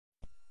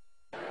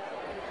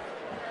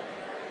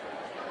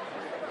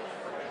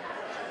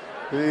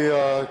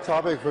The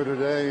topic for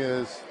today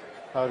is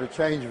how to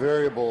change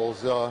variables.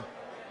 So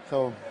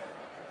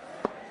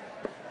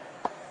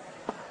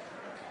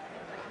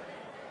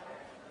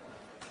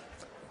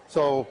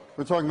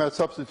we're talking about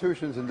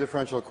substitutions in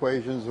differential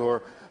equations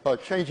or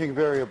changing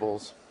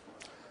variables.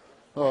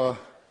 That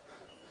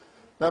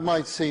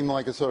might seem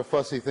like a sort of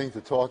fussy thing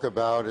to talk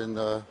about in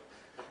the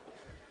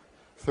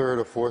third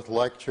or fourth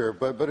lecture,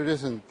 but it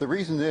isn't. The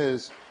reason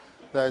is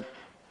that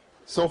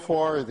so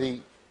far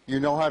you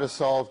know how to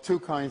solve two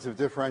kinds of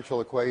differential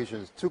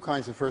equations, two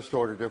kinds of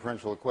first-order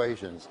differential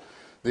equations.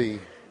 The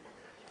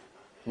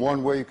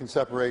one where you can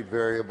separate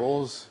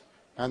variables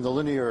and the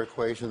linear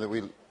equation that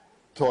we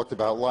talked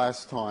about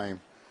last time.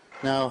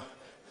 Now,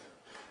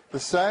 the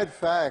sad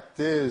fact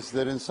is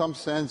that in some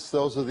sense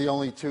those are the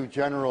only two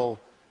general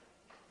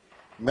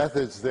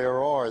methods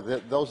there are.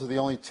 That those are the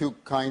only two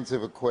kinds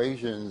of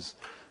equations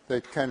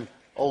that can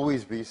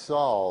always be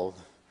solved.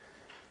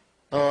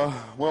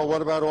 Well,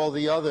 what about all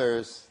the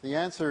others? The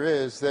answer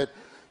is that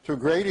to a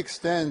great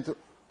extent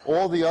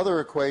all the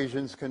other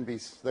equations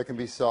that can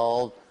be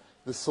solved,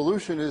 the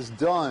solution is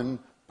done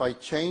by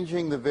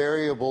changing the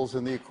variables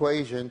in the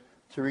equation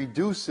to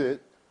reduce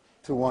it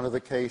to one of the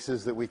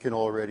cases that we can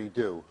already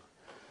do.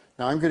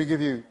 Now I'm going to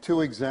give you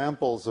two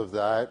examples of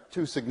that,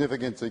 two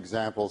significant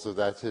examples of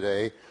that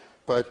today,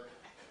 but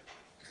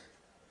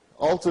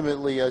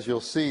ultimately, as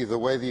you'll see, the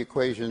way the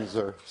equations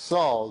are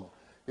solved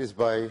is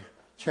by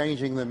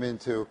changing them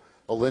into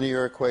a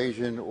linear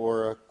equation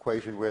or an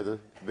equation where the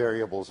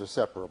variables are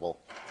separable.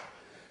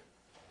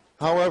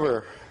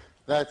 However,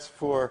 that's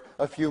for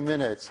a few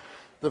minutes.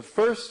 The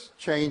first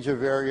change of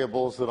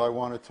variables that I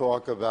want to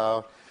talk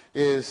about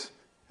is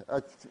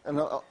an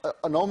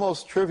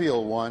almost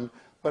trivial one,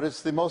 but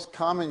it's the most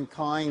common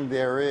kind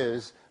there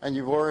is, and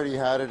you've already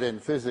had it in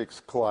physics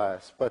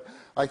class. But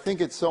I think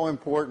it's so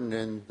important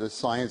in the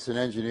science and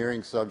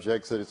engineering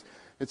subjects that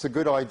it's a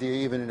good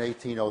idea even in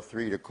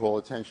 1803 to call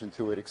attention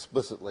to it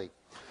explicitly.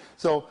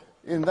 So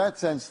in that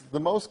sense, the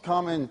most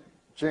common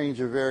change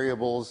of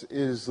variables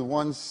is the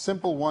one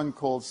simple one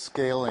called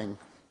scaling.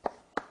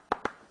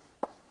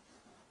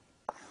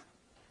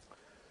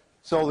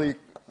 So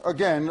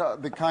again,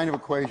 the kind of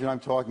equation I'm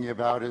talking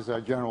about is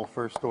a general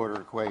first-order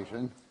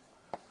equation.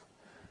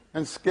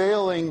 And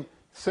scaling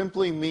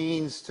simply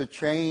means to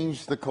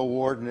change the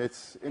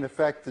coordinates, in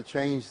effect to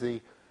change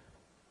the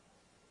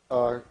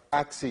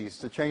axes,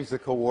 to change the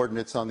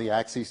coordinates on the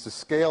axes, to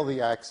scale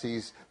the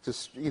axes, to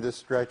either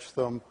stretch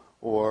them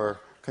or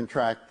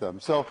contract them.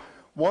 So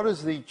what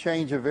does the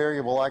change of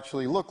variable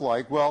actually look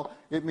like? Well,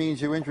 it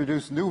means you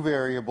introduce new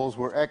variables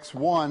where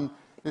x1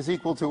 is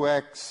equal to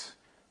x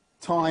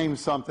times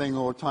something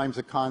or times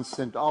a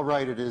constant. I'll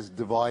write it as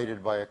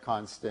divided by a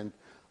constant,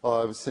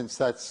 since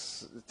that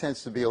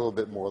tends to be a little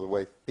bit more the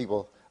way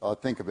people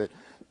think of it.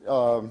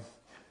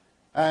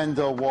 And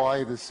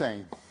y the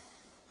same.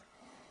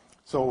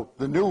 So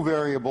the new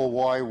variable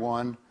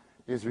y1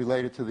 is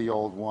related to the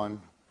old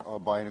one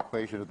by an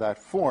equation of that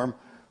form.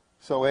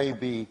 So a,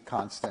 b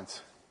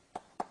constants.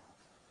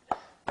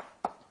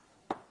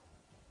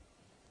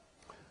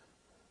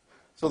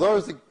 So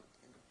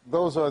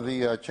those are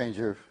the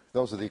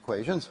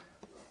equations.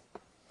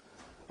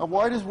 Now,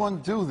 why does one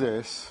do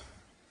this?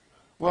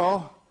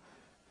 Well,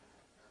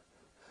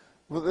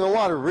 there are a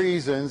lot of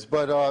reasons,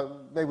 but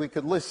maybe we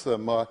could list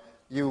them.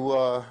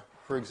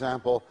 For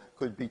example,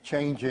 could be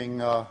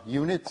changing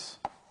units.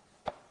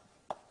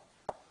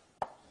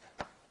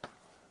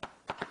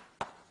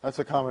 That's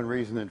a common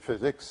reason in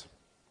physics.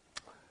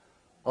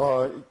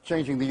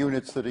 Changing the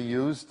units that are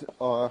used,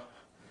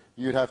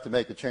 you'd have to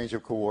make a change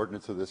of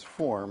coordinates of this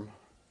form.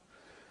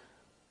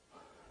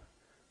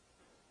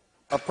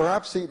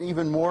 Perhaps an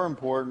even more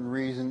important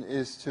reason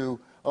is to,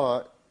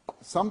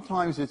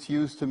 sometimes it's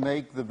used to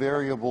make the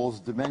variables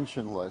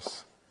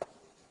dimensionless.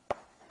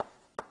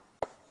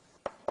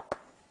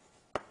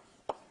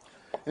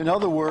 In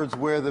other words,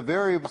 where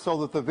so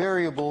that the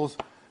variables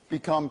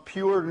become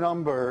pure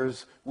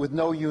numbers with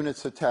no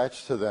units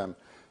attached to them.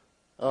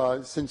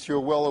 Since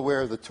you're well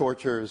aware of the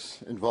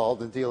tortures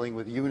involved in dealing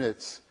with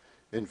units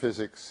in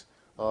physics,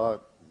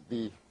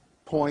 the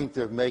point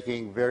of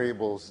making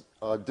variables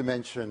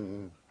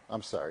dimensionless,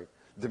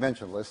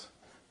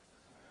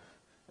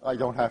 I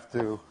don't have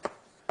to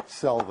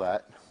sell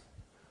that.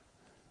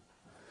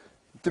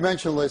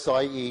 Dimensionless,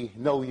 i.e.,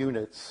 no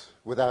units,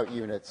 without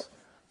units.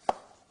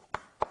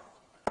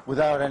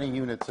 Without any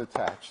units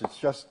attached. It's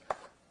just,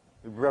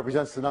 it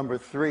represents the number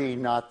 3,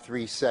 not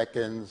 3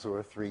 seconds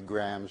or 3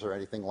 grams or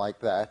anything like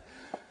that.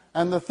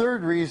 And the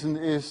third reason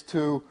is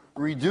to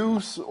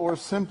reduce or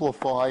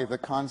simplify the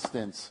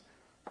constants.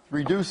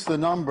 Reduce the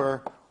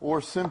number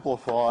or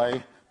simplify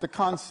the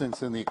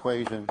constants in the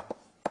equation.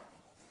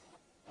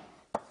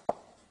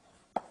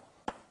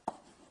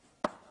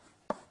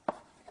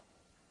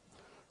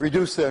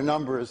 Reduce their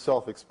number is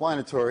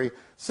self-explanatory.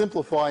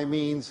 Simplify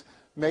means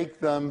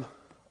make them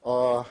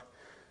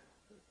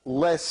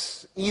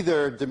less,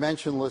 either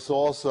dimensionless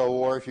also,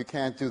 or if you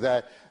can't do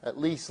that, at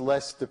least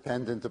less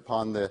dependent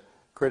upon the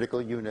critical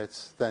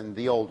units than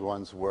the old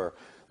ones were.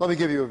 let me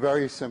give you a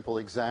very simple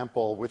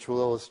example which will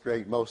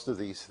illustrate most of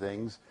these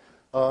things.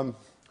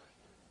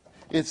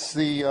 It's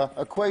the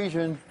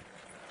equation,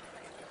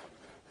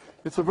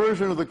 it's a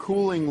version of the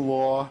cooling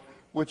law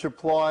which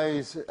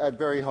applies at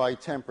very high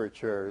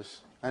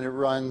temperatures, and it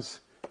runs,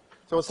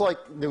 so it's like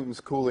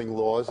Newton's cooling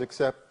laws,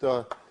 except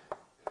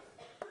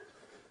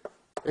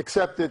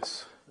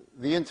it's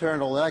the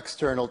internal and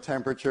external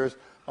temperatures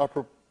are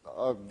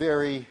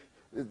very,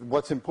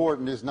 what's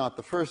important is not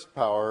the first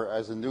power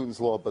as in Newton's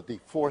law, but the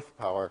fourth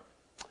power.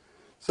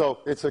 So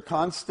it's a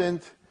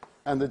constant,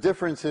 and the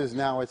difference is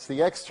now it's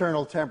the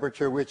external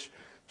temperature, which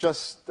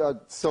just,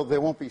 so there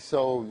won't be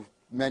so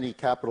many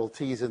capital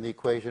T's in the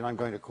equation, I'm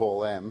going to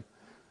call M,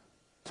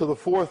 to the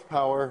fourth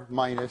power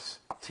minus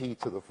T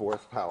to the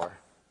fourth power.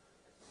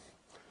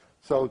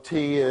 So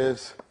T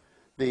is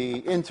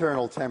the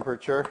internal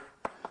temperature,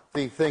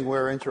 the thing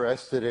we're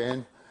interested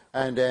in,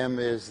 and M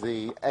is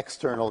the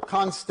external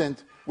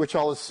constant, which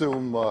I'll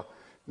assume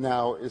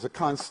now is a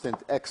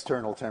constant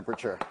external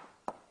temperature.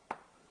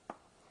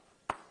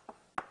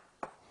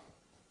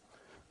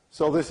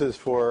 So this is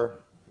for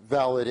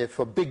valid if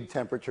a big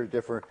temperature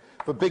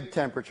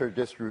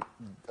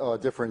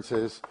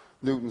differences,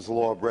 Newton's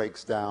law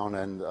breaks down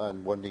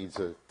and one needs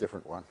a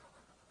different one.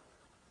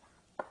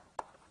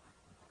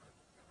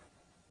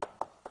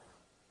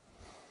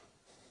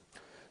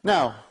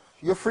 Now,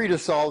 you're free to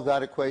solve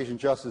that equation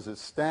just as it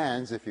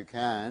stands if you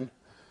can.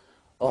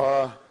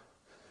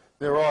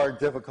 There are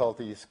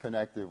difficulties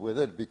connected with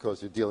it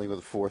because you're dealing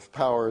with fourth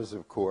powers,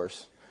 of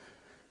course.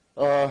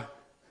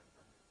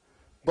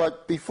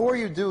 But before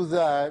you do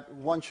that,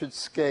 one should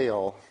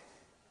scale.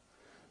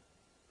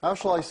 How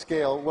shall I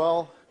scale?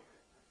 Well,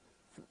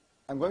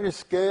 I'm going to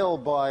scale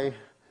by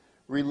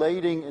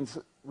relating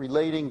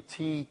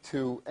t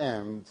to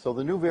m. So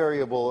the new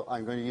variable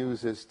I'm going to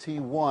use is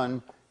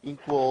t1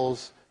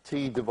 equals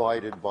t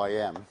divided by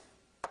m.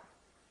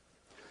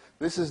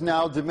 This is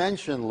now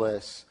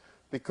dimensionless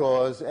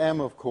because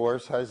m, of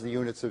course, has the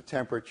units of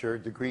temperature,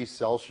 degrees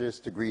Celsius,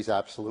 degrees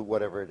absolute,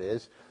 whatever it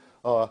is,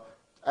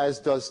 as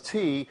does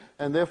t,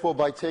 and therefore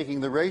by taking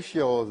the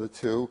ratio of the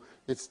two,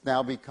 it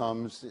now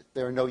becomes,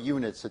 there are no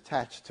units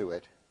attached to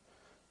it.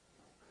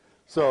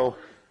 So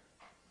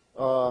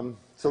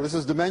this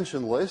is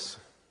dimensionless.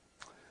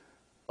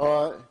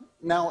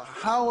 Now,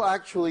 how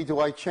actually do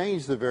I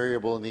change the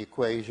variable in the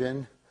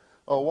equation?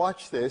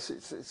 Watch this.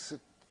 It's an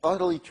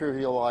utterly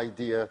trivial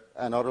idea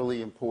and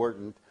utterly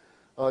important.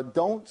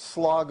 Don't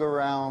slog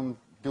around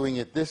doing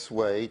it this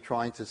way,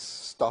 trying to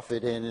stuff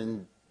it in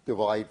and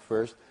divide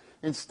first.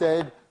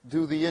 Instead,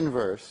 do the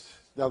inverse.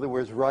 In other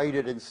words, write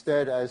it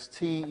instead as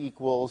t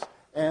equals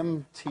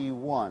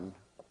mt1.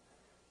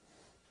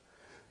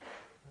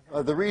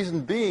 The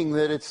reason being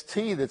that it's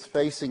t that's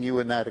facing you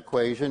in that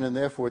equation, and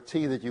therefore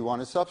t that you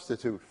want to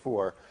substitute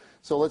for.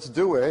 So let's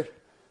do it.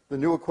 The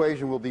new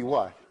equation will be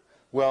what?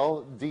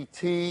 Well,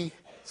 dt,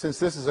 since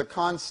this is a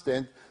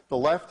constant, the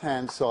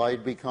left-hand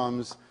side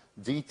becomes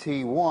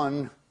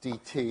dt1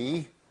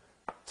 dt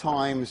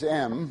times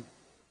m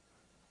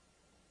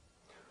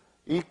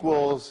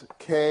equals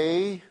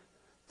k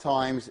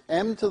times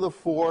m to the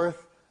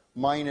fourth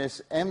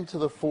minus m to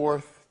the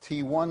fourth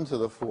t1 to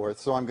the fourth.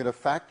 So I'm going to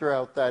factor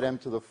out that m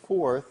to the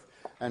fourth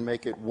and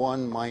make it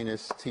 1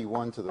 minus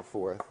t1 to the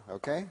fourth.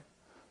 Okay?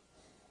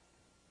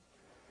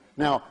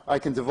 Now, I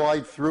can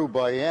divide through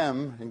by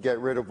m and get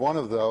rid of one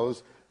of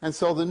those. And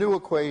so the new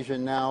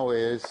equation now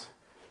is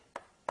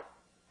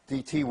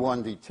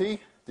dt1 dt,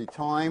 the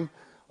time,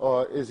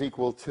 is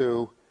equal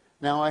to,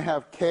 now I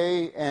have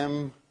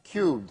km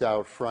cubed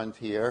out front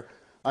here.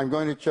 I'm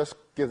going to just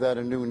give that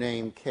a new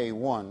name,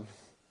 k1.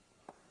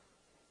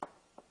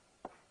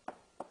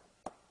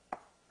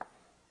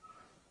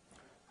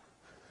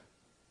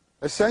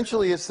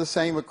 Essentially, it's the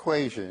same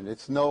equation.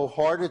 It's no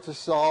harder to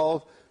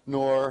solve,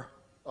 nor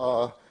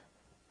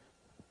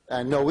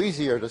and no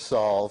easier to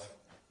solve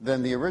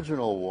than the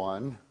original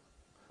one,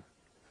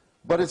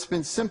 but it's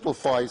been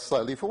simplified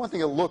slightly. For one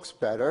thing, it looks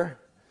better.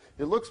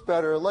 It looks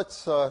better.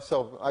 Let's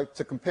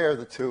to compare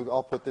the two,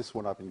 I'll put this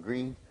one up in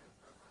green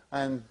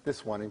and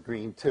this one in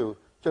green too,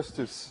 just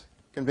to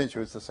convince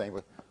you it's the same,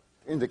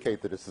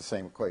 indicate that it's the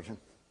same equation.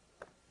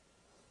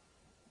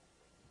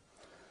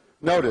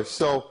 Notice,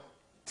 so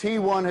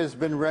T1 has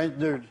been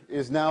rendered,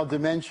 is now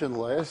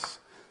dimensionless,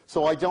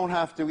 so I don't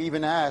have to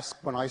even ask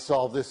when I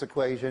solve this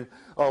equation,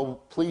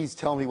 oh, please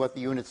tell me what the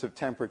units of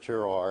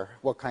temperature are.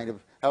 What kind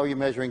of, how are you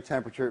measuring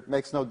temperature? It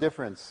makes no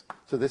difference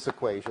to this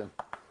equation.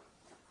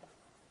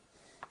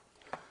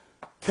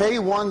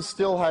 K1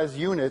 still has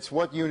units.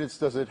 What units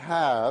does it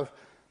have?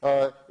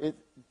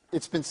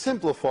 It's been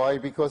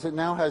simplified because it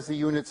now has the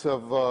units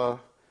of,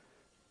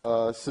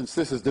 since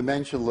this is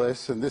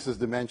dimensionless and this is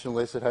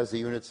dimensionless, it has the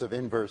units of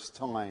inverse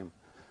time.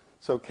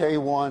 So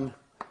K1,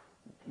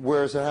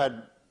 whereas it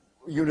had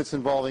units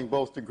involving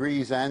both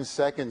degrees and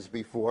seconds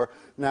before,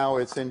 now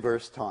it's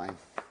inverse time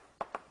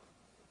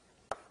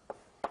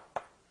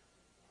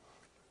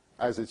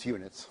as its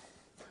units.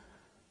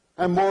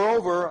 And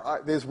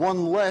moreover, there's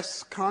one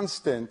less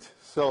constant,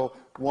 so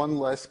one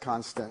less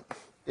constant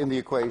in the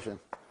equation.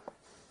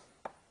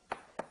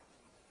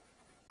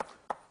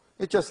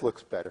 It just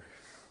looks better,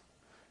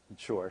 in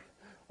short.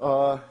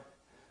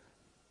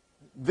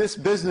 This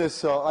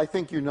business, I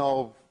think you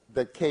know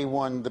that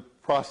K1, the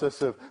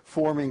process of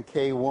forming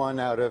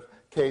K1 out of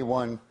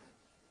K1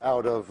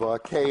 out of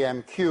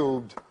Km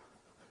cubed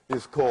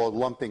is called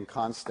lumping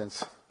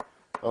constants.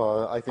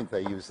 I think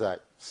they use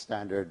that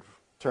standard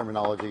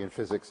terminology in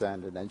physics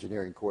and in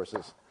engineering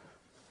courses.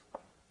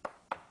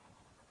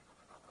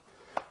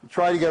 You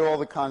try to get all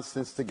the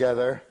constants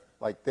together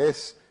like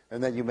this,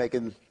 and then you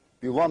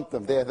lump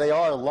them. They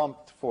are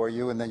lumped for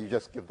you, and then you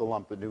just give the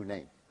lump a new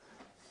name.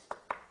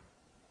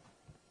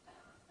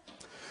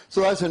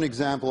 So that's an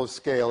example of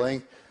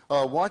scaling.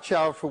 Watch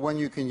out for when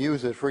you can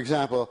use it. For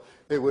example,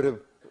 it would have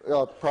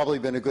probably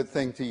been a good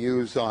thing to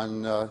use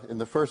on, in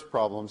the first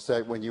problem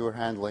set when you were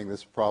handling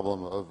this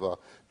problem of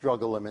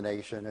drug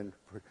elimination and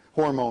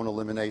hormone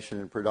elimination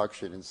and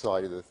production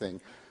inside of the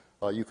thing.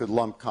 You could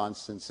lump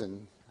constants,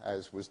 in,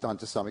 as was done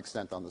to some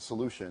extent on the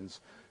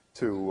solutions,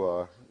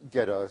 to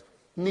get a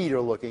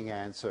neater looking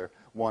answer,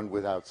 one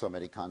without so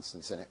many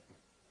constants in it.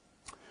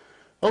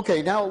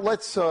 Okay, now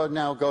let's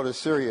now go to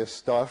serious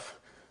stuff,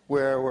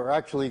 where we're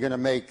actually going to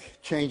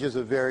make changes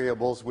of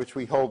variables which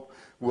we hope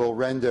will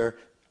render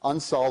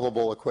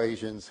unsolvable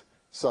equations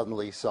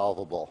suddenly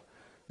solvable.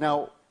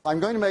 Now, I'm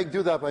going to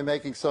do that by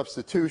making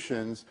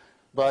substitutions,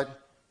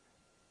 but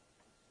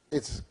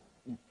it's,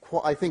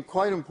 I think,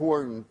 quite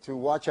important to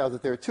watch out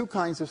that there are two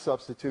kinds of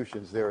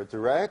substitutions. There are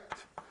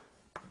direct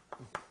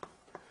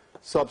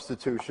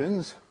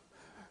substitutions.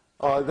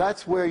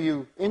 That's where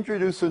you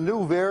introduce a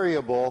new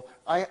variable.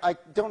 I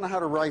don't know how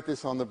to write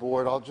this on the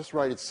board. I'll just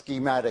write it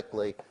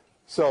schematically.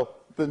 So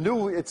the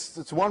new,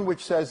 it's one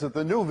which says that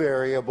the new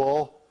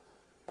variable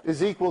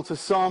is equal to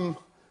some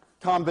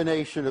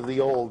combination of the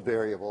old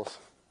variables.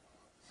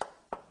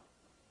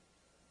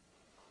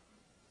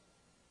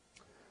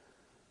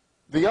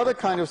 The other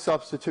kind of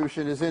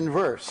substitution is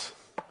inverse.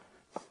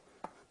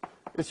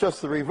 It's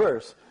just the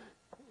reverse.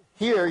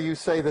 Here you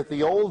say that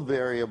the old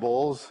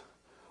variables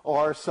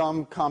are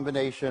some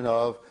combination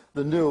of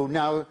the new.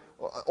 Now,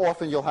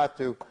 often you'll have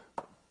to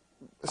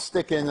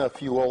stick in a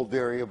few old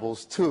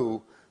variables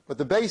too, but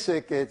the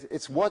basic,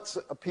 it's what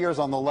appears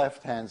on the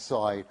left-hand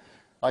side.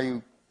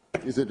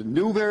 Is it a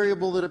new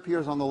variable that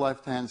appears on the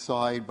left-hand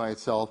side by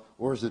itself,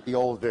 or is it the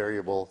old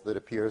variable that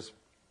appears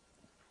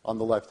on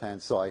the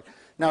left-hand side?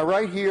 Now,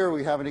 right here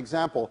we have an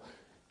example.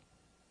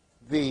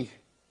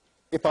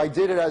 If I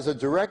did it as a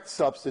direct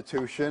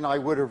substitution, I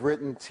would have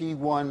written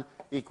T1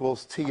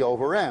 equals T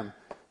over M.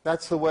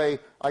 That's the way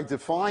I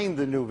define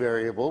the new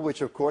variable,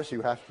 which of course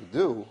you have to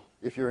do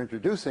if you're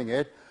introducing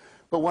it.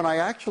 But when I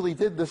actually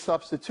did the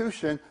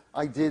substitution,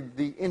 I did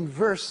the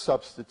inverse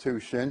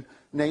substitution.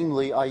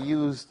 Namely, I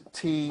used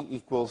T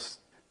equals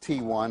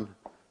T1,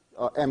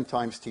 M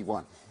times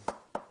T1.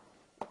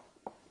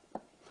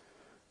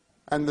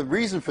 And the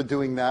reason for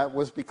doing that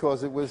was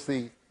because it was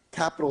the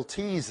capital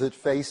T's that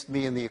faced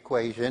me in the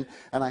equation,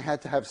 and I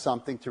had to have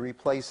something to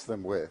replace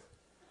them with.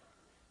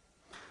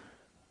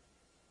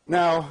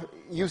 Now,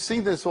 you've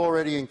seen this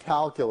already in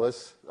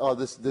calculus,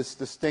 this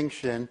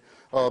distinction,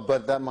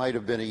 but that might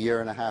have been a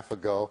year and a half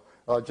ago.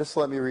 Just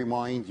let me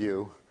remind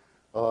you.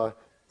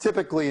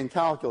 Typically in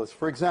calculus,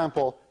 for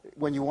example,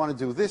 when you want to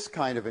do this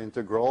kind of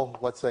integral,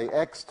 let's say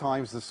x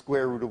times the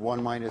square root of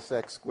 1 minus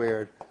x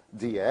squared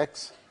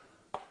dx,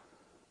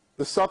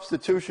 the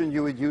substitution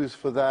you would use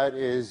for that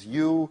is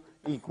u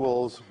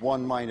equals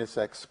 1 minus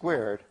x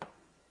squared,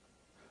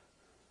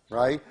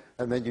 right?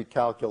 And then you'd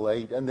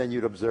calculate, and then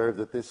you'd observe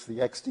that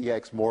the x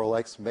dx more or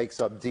less makes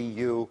up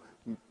du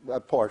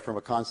apart from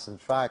a constant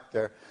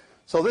factor.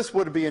 So this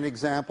would be an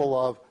example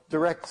of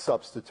direct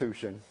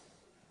substitution.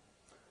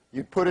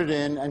 You'd put it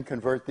in and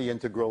convert the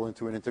integral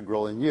into an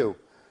integral in u.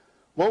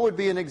 What would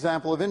be an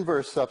example of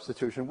inverse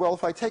substitution? Well,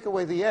 if I take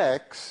away the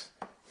x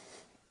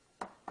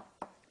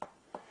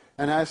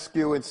and ask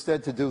you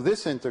instead to do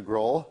this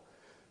integral,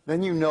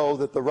 then you know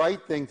that the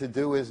right thing to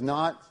do is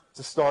not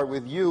to start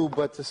with u,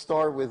 but to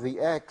start with the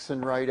x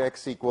and write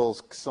x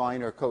equals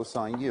sine or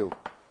cosine u.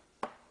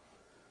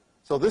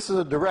 So this is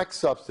a direct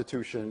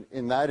substitution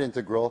in that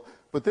integral,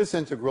 but this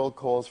integral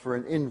calls for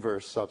an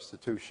inverse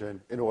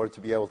substitution in order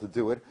to be able to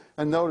do it.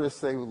 And notice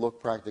they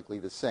look practically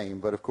the same,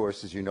 but of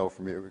course, as you know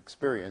from your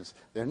experience,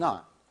 they're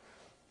not.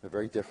 They're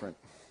very different.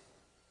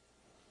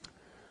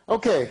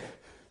 Okay,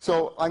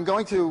 so I'm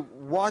going to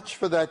watch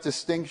for that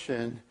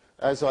distinction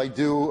as I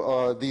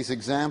do these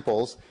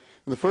examples.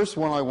 The first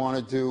one I want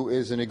to do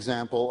is an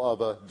example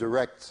of a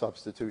direct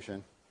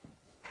substitution.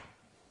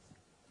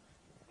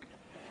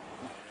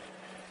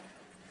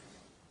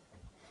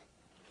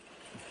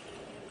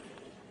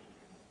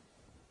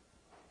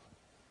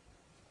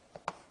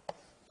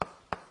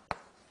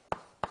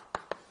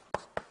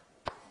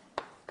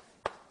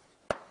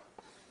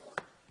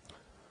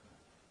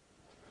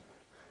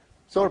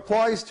 So it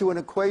applies to an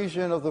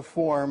equation of the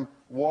form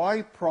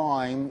y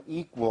prime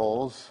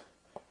equals,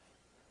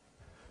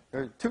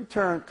 there are two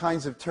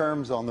kinds of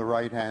terms on the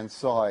right-hand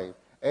side.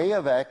 A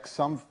of x,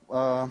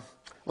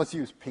 let's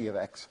use P of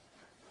x.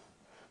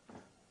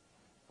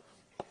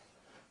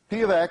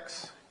 P of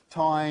x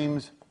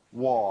times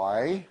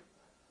y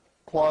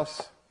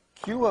plus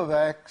q of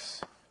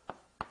x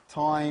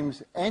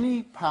times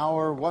any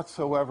power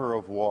whatsoever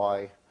of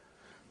y.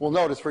 Well,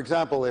 notice, for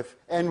example, if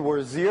n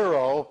were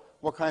 0,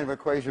 what kind of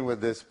equation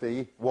would this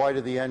be? Y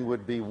to the n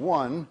would be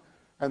 1,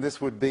 and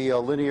this would be a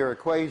linear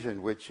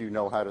equation, which you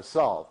know how to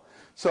solve.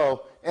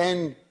 So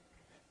n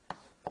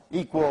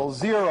equals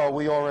 0,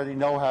 we already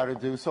know how to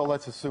do, so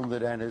let's assume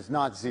that n is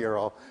not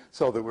 0,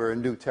 so that we're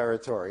in new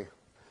territory.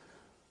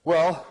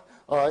 Well,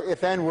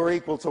 if n were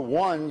equal to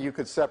 1, you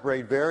could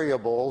separate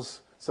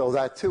variables, so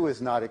that too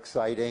is not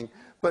exciting,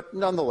 but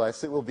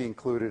nonetheless, it will be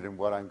included in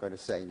what I'm going to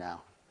say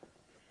now.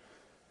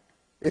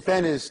 If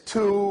n is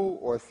 2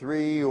 or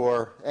 3,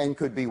 or n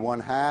could be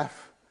 1/2,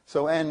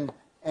 so n,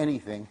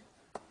 anything.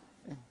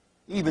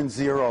 Even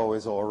 0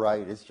 is all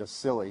right, it's just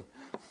silly.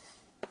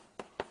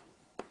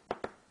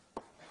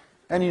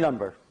 Any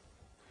number.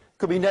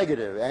 Could be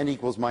negative, n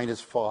equals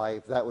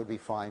 -5, that would be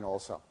fine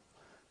also.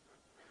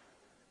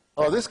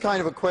 This kind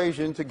of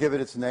equation, to give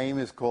it its name,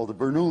 is called the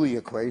Bernoulli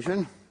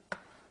equation.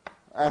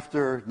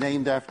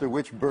 Named after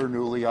which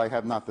Bernoulli, I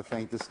have not the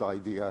faintest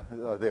idea.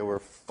 There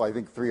were, I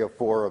think, 3 or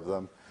 4 of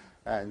them,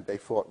 and they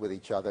fought with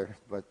each other,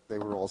 but they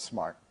were all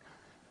smart.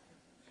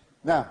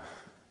 Now,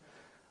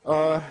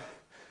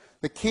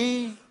 the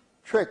key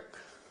trick,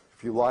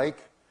 if you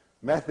like,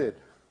 method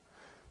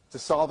to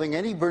solving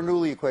any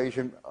Bernoulli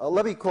equation,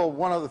 let me call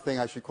one other thing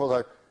I should call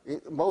out.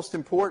 Most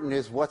important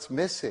is what's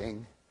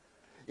missing.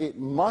 It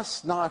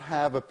must not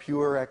have a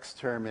pure x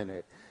term in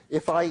it.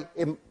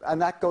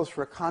 And that goes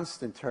for a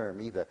constant term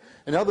either.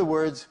 In other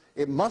words,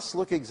 it must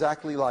look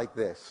exactly like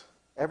this.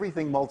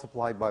 Everything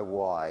multiplied by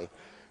y,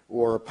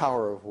 or a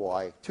power of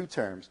y, 2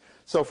 terms.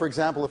 So for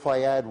example, if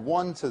I add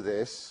 1 to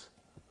this,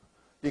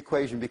 the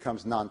equation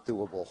becomes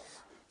non-doable.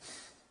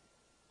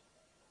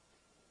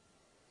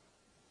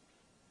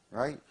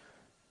 Right?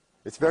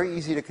 It's very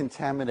easy to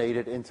contaminate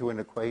it into an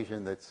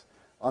equation that's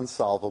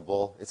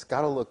unsolvable. It's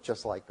got to look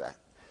just like that.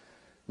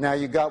 Now,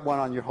 you got one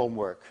on your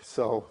homework.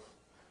 So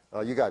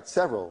you got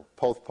several.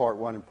 Both part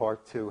 1 and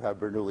part 2 have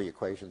Bernoulli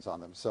equations on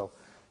them. So,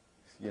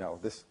 you know,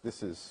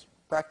 this is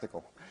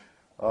practical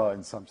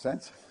in some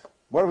sense.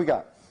 What do we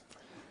got?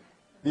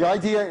 The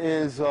idea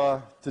is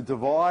to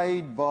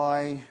divide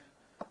by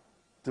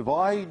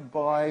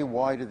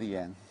y to the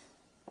n.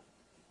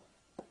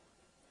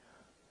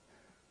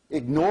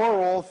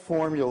 Ignore all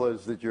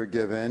formulas that you're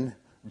given.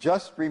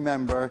 Just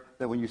remember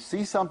that when you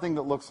see something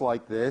that looks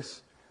like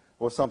this,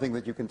 or something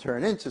that you can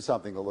turn into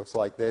something that looks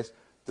like this,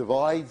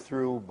 divide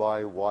through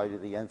by y to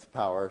the nth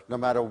power, no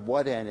matter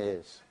what n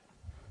is.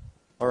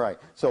 All right,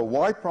 so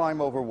y prime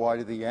over y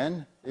to the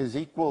n is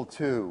equal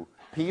to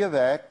p of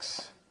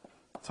x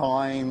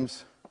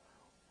times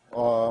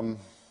 1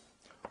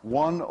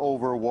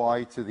 over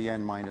y to the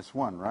n minus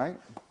 1, right?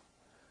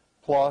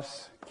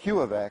 Plus q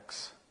of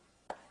x.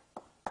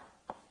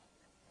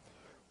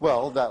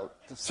 Well, that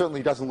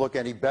certainly doesn't look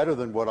any better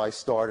than what I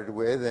started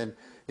with, and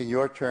in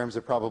your terms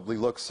it probably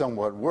looks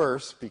somewhat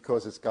worse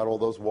because it's got all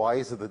those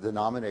y's of the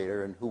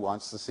denominator, and who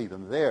wants to see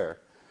them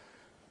there?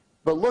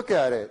 But look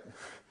at it.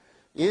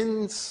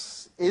 In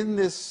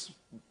this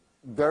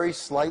very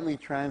slightly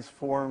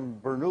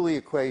transformed Bernoulli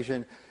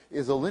equation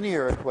is a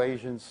linear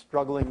equation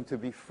struggling to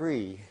be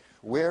free.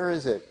 Where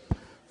is it?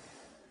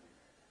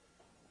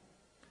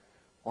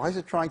 Why is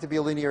it trying to be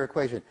a linear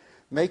equation?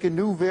 Make a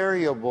new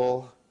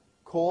variable.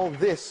 Call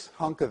this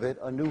hunk of it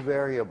a new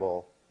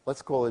variable.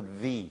 Let's call it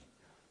v.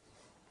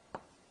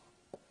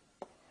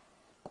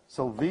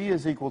 So v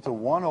is equal to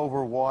 1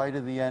 over y to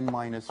the n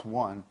minus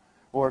 1.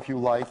 Or if you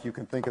like, you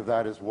can think of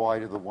that as y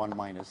to the 1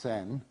 minus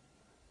n.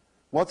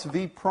 What's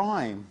v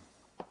prime?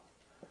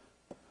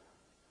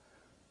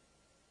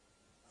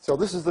 So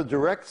this is the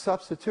direct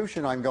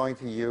substitution I'm going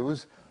to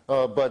use.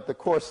 But of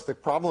course, the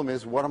problem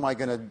is, what am I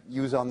going to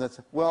use on this?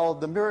 Well,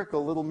 the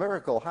little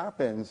miracle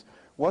happens.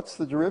 What's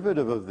the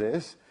derivative of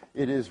this?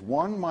 It is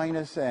 1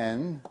 minus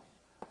n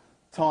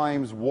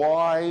times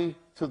y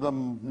to the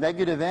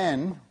negative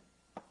n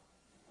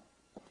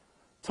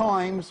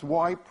times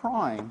y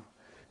prime.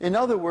 In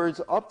other words,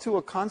 up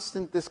to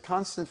this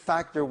constant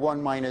factor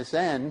 1 minus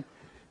n,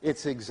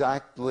 it's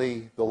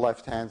exactly the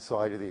left-hand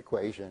side of the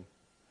equation.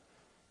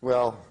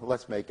 Well,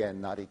 let's make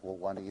n not equal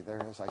 1 either.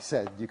 As I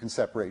said, you can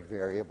separate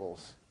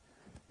variables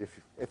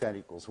if n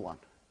equals 1.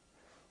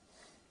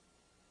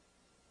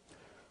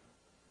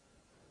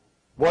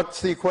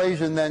 What's the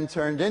equation then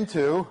turned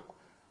into?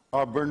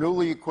 Our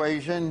Bernoulli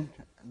equation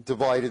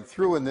divided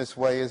through in this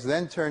way is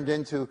then turned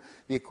into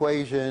the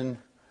equation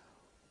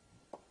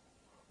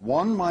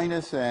 1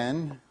 minus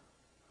n,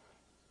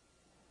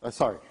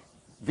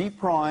 v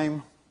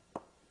prime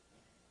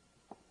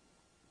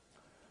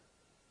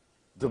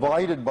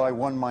divided by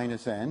 1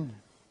 minus n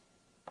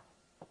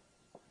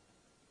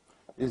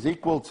is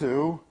equal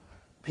to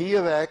p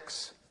of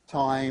x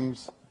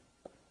times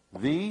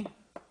v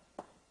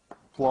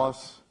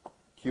plus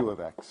q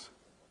of x.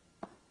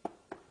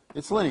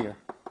 It's linear.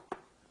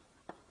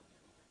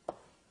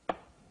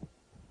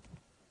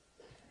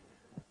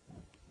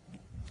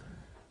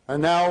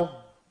 And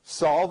now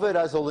solve it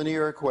as a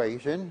linear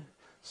equation.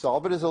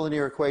 solve it as a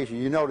linear equation.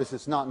 You notice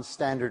it's not in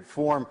standard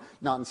form,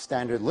 not in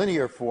standard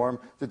linear form.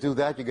 To do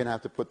that, you're going to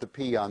have to put the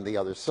p on the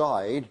other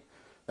side.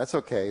 That's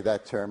okay,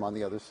 that term on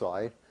the other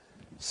side.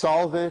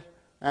 Solve it,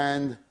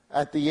 and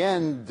at the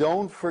end,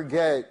 don't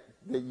forget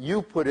that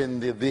you put in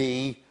the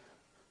v.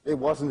 It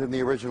wasn't in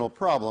the original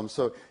problem,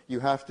 so you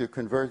have to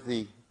convert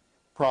the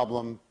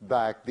problem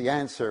back, the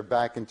answer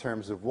back in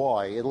terms of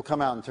y. It'll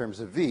come out in terms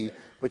of v,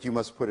 but you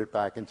must put it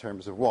back in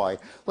terms of y.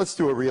 Let's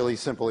do a really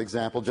simple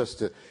example just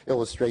to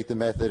illustrate the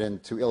method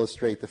and to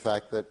illustrate the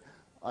fact that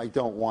I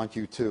don't want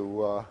you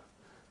to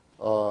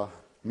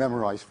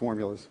memorize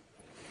formulas.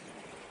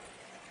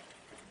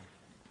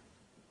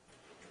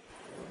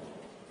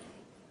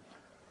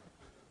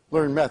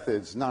 Learn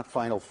methods, not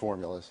final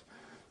formulas.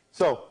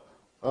 So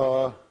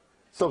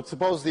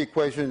suppose the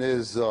equation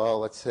is,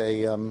 let's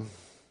say,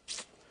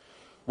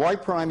 y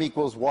prime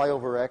equals y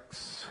over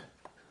x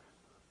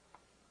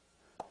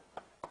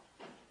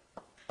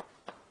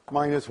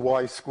minus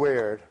y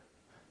squared.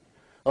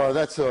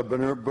 That's a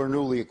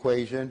Bernoulli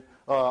equation.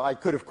 I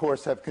could, of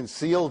course, have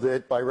concealed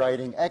it by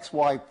writing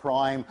xy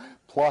prime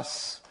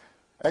plus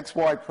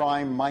xy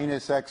prime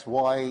minus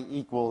xy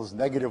equals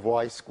negative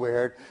y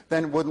squared.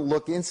 Then it wouldn't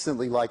look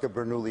instantly like a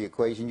Bernoulli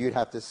equation. You'd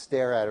have to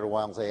stare at it a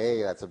while and say,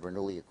 hey, that's a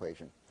Bernoulli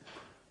equation.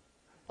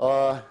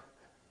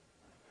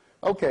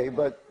 Okay,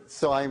 but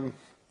so I'm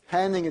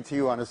handing it to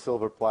you on a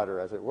silver platter,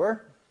 as it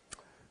were.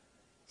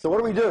 So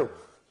what do?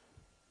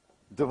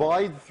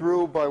 Divide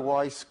through by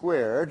y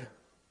squared.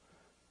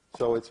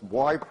 So it's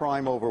y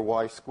prime over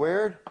y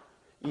squared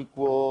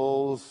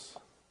equals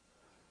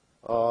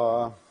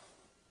 1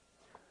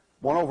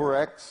 over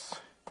x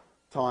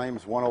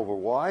times 1 over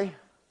y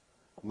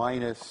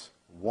minus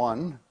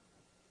 1.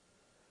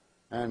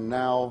 And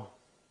now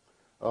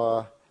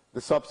the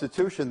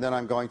substitution that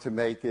I'm going to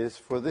make is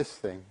for this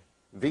thing.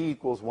 V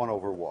equals 1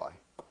 over y.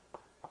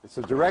 It's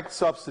a direct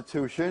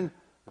substitution.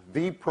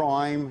 V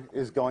prime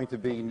is going to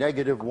be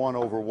negative 1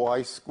 over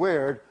y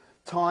squared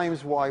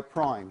times y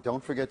prime.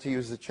 Don't forget to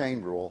use the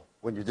chain rule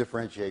when you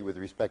differentiate with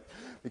respect,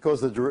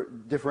 because the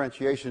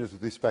differentiation is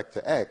with respect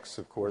to x,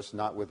 of course,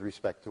 not with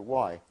respect to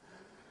y.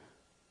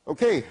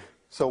 Okay,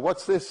 so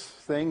what's this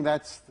thing?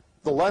 That's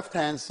the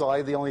left-hand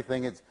side. The only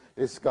thing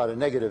it's got a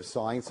negative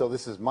sign. So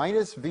this is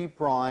minus v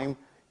prime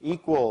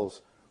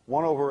equals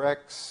 1 over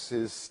x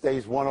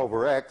stays 1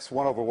 over x,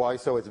 1 over y.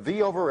 So it's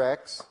v over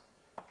x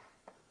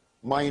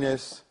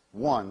minus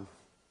 1.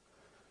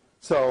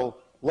 So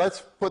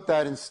let's put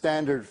that in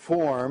standard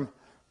form.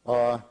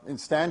 In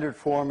standard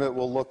form, it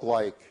will look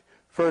like,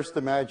 first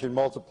imagine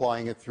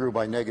multiplying it through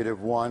by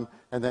negative 1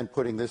 and then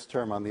putting this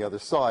term on the other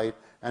side,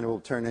 and it will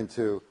turn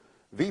into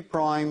v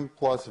prime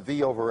plus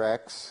v over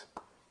x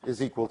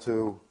is equal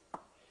to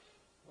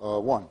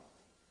 1.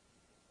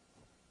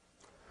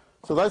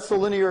 So that's the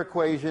linear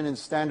equation in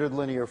standard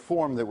linear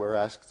form that we're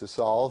asked to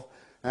solve,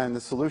 and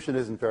the solution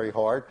isn't very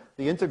hard.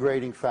 The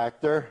integrating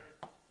factor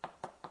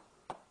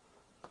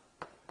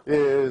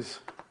is,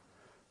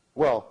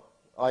 well,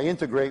 I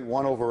integrate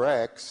 1 over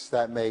x,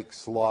 that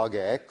makes log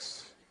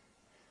x,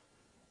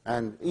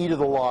 and e to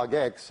the log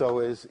x, so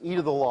is e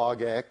to the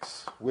log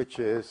x, which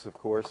is, of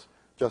course,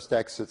 just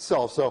x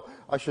itself. So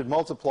I should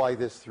multiply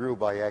this through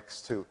by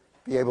x to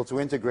be able to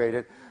integrate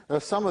it. Now,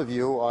 some of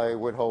you, I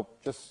would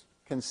hope, just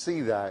can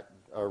see that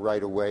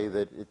right away,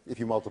 that if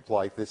you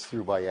multiply this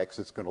through by x,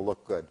 it's going to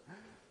look good.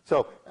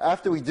 So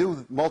after we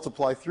do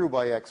multiply through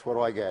by x, what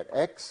do I get?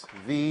 X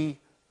v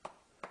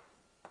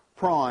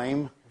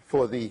prime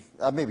for the,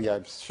 maybe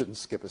I shouldn't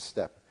skip a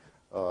step.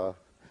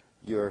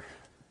 You're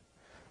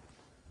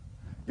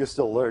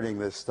still learning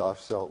this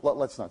stuff, so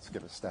let's not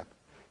skip a step.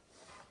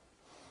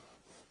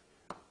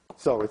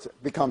 So it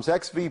becomes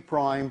xv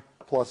prime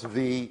plus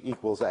v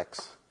equals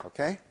x,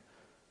 okay?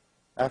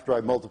 After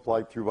I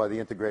multiplied through by the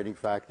integrating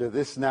factor,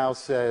 this now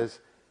says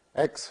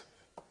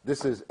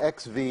this is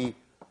xv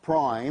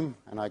prime,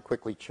 and I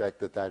quickly check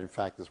that that in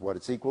fact is what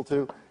it's equal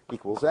to,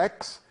 equals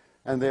x,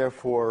 and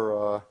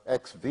therefore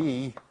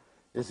xv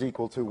is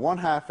equal to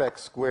 1/2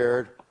 x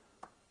squared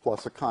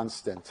plus a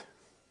constant.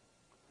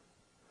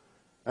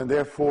 And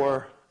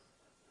therefore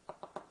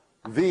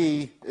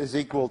v is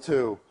equal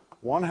to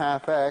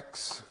 1/2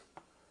 x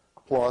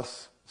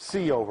plus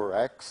c over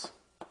x.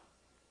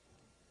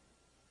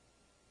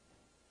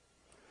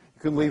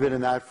 You can leave it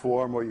in that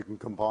form, or you can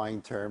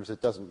combine terms.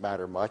 It doesn't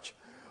matter much.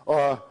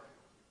 Am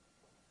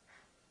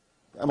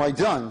I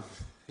done?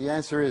 The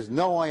answer is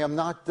no, I am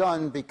not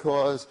done,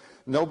 because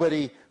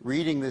nobody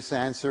reading this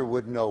answer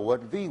would know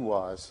what v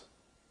was.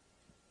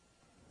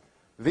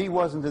 V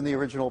wasn't in the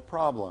original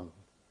problem.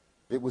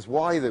 It was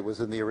y that was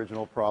in the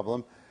original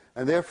problem,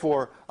 and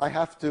therefore I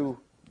have to,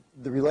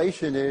 the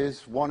relation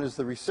is one is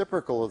the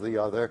reciprocal of the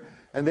other,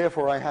 and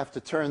therefore I have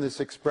to turn this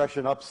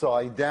expression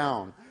upside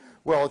down.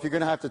 Well, if you're going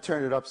to have to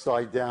turn it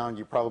upside down,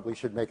 you probably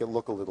should make it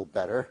look a little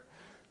better.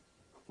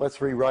 Let's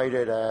rewrite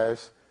it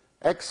as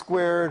x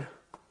squared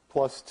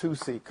plus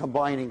 2c,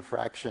 combining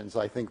fractions,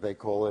 I think they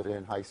call it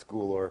in high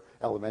school or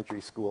elementary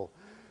school,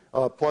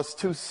 plus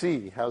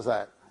 2c. How's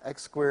that?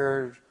 X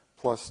squared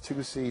plus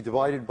 2c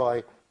divided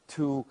by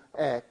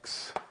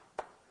 2x.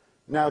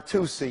 Now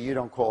 2c, you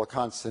don't call a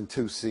constant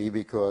 2c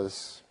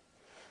because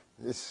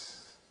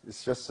it's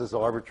just as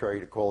arbitrary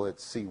to call it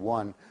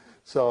c1.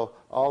 So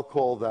I'll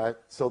call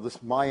that, so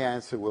my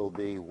answer will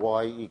be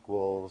y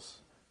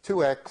equals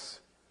 2x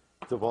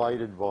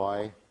divided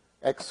by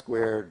x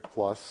squared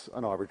plus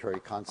an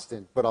arbitrary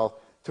constant. But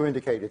to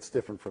indicate it's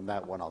different from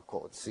that one, I'll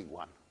call it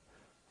c1.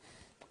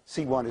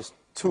 c1 is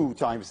 2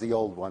 times the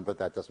old one, but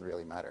that doesn't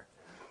really matter.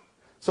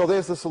 So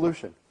there's the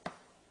solution.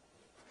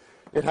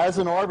 It has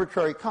an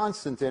arbitrary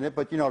constant in it,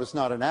 but you notice it's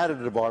not an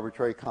additive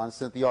arbitrary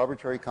constant. The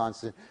arbitrary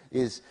constant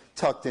is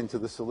tucked into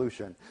the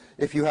solution.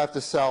 If you have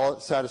to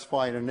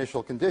satisfy an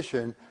initial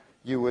condition,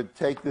 you would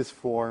take this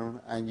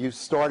form and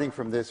starting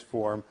from this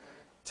form,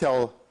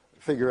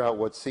 figure out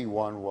what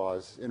C1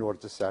 was in order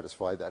to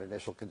satisfy that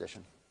initial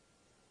condition.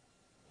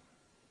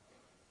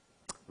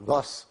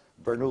 Thus,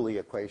 Bernoulli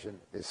equation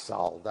is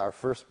solved. Our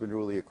first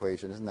Bernoulli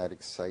equation. Isn't that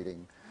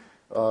exciting?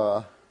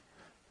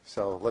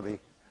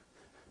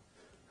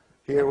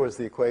 Here was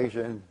the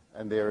equation,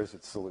 and there is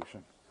its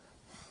solution.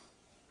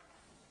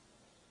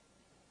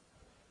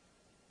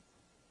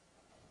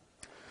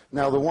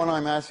 Now, the one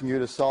I'm asking you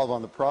to solve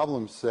on the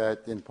problem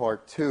set in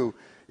part 2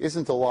 is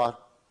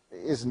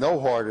no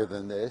harder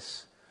than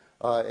this,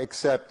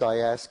 except I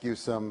ask you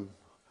some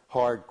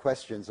hard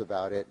questions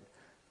about it.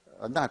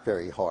 Not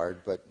very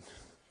hard, but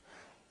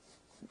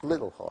a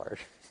little hard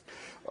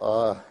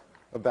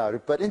about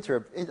it. But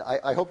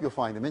I hope you'll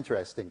find them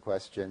interesting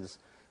questions.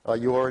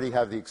 You already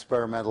have the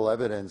experimental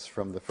evidence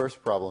from the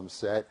first problem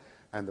set,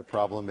 and the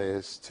problem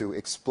is to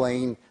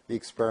explain the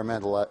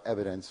experimental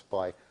evidence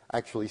by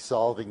actually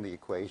solving the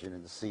equation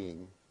and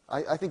seeing.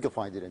 I think you'll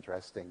find it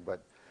interesting,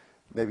 but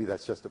maybe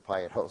that's just a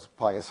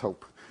pious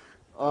hope.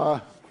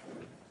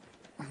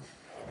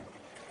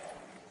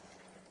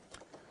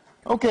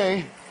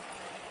 Okay.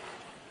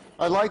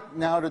 I'd like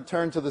now to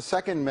turn to the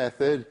second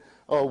method,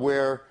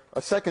 where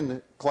a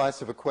second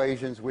class of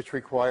equations which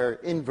require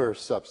inverse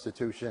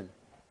substitution.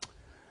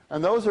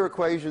 And those are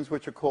equations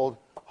which are called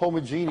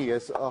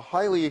homogeneous, a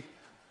highly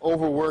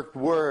overworked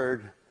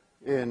word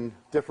in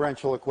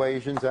differential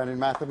equations and in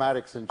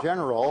mathematics in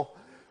general,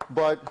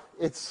 but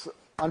it's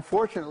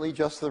unfortunately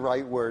just the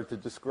right word to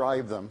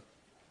describe them.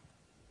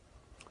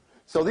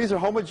 So these are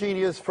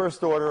homogeneous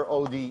first-order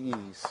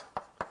ODEs.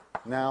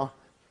 Now,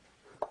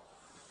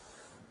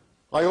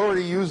 I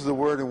already used the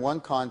word in one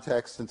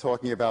context in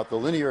talking about the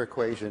linear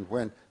equation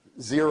when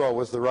 0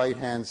 was the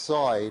right-hand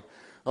side.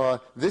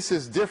 This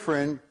is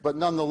different, but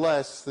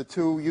nonetheless, the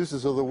two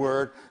uses of the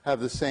word have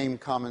the same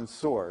common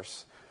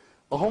source.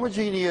 A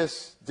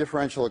homogeneous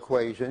differential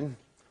equation,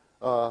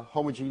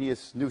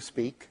 homogeneous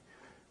newspeak,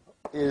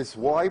 is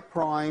y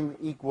prime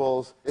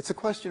equals, it's a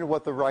question of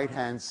what the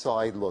right-hand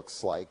side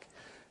looks like.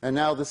 And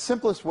now the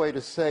simplest way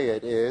to say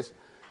it is,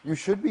 you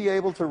should be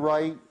able to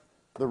write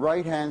the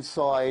right-hand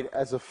side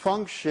as a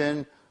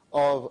function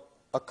of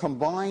a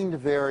combined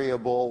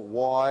variable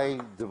y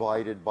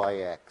divided by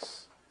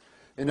x.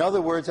 In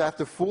other words,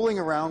 after fooling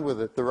around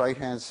with it, the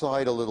right-hand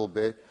side a little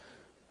bit,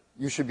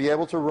 you should be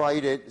able to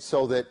write it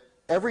so that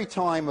every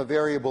time a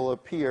variable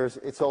appears,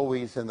 it's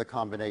always in the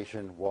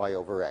combination y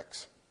over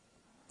x.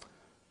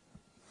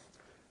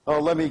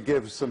 Let me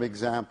give some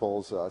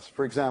examples.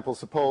 For example,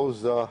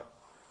 suppose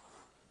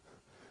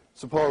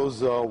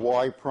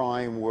y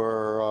prime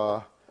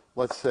were,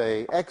 let's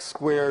say, x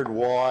squared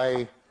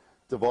y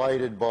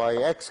divided by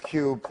x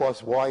cubed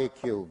plus y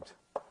cubed.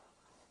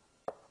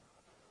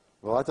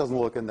 Well, that doesn't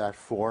look in that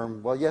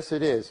form. Well, yes,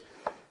 it is.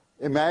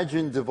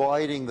 Imagine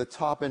dividing the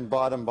top and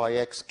bottom by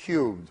x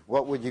cubed.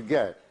 What would you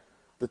get?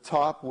 The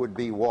top would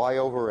be y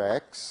over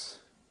x,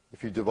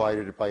 if you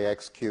divided it by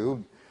x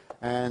cubed.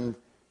 And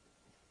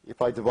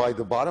if I divide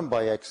the bottom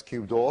by x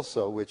cubed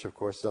also, which of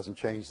course doesn't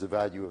change the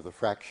value of the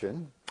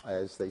fraction,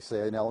 as they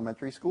say in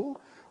elementary school,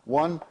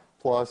 1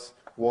 plus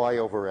y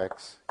over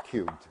x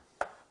cubed.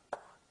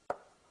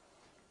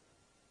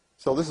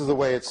 So this is the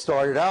way it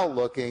started out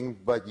looking,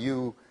 but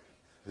you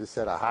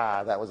said,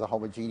 aha, that was a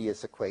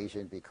homogeneous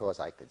equation because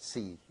I could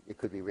see it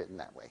could be written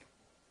that way.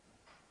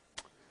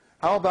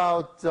 How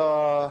about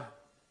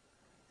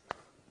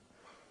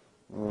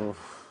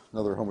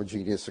another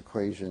homogeneous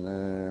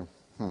equation?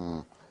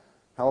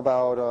 How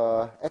about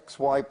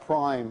xy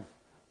prime?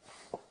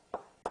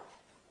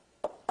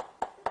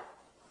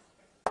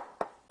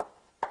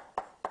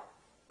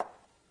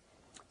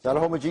 Is that a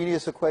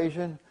homogeneous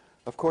equation?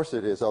 Of course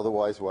it is,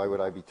 otherwise why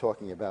would I be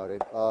talking about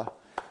it?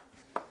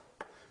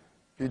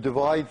 If you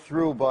divide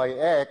through by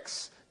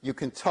x, you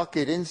can tuck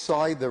it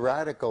inside the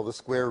radical, the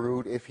square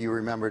root, if you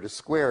remember to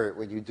square it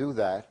when you do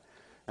that,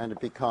 and it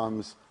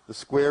becomes the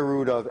square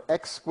root of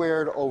x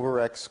squared over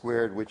x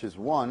squared, which is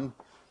 1,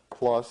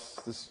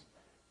 plus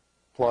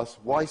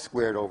y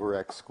squared over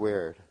x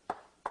squared.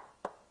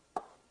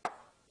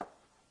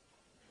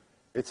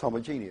 It's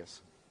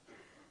homogeneous.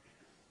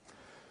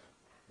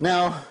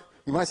 Now,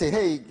 you might say,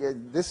 hey,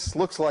 this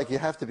looks like you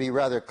have to be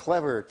rather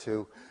clever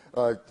to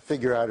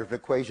figure out if an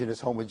equation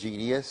is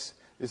homogeneous.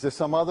 Is there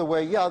some other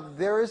way? Yeah,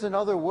 there is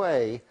another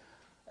way.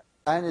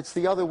 And it's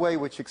the other way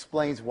which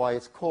explains why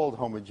it's called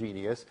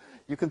homogeneous.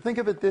 You can think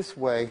of it this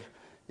way.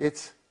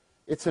 It's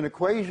an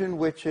equation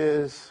which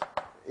is,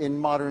 in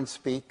modern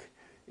speak,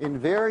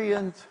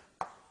 invariant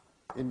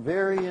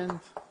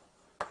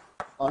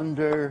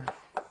under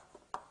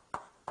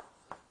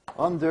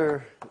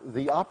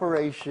the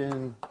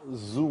operation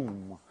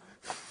zoom.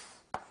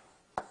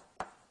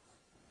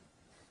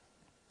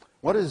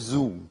 What is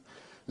zoom?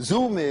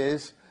 Zoom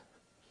is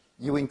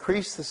you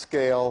increase the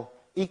scale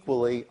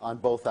equally on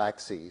both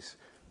axes.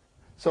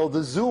 So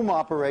the zoom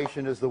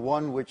operation is the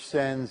one which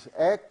sends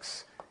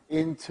x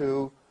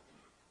into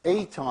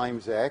a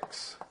times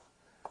x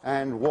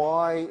and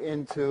y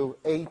into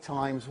a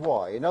times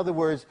y. In other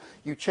words,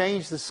 you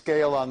change the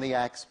scale on the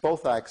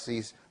both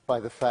axes by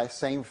the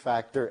same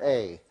factor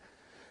a.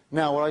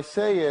 Now, what I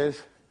say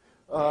is,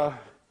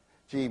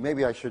 gee,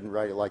 maybe I shouldn't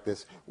write it like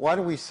this. Why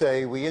don't we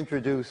say we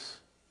introduce,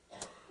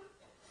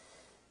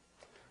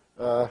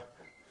 how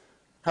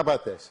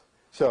about this?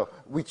 So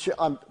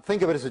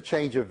think of it as a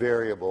change of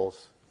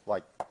variables,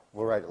 like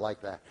we'll write it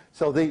like that.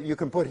 So you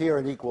can put here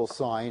an equal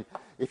sign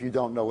if you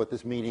don't know what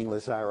this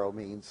meaningless arrow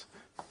means.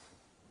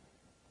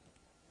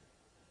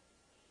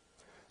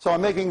 So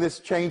I'm making this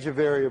change of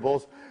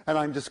variables, and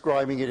I'm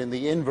describing it in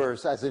the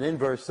inverse as an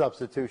inverse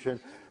substitution.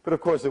 But of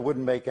course, it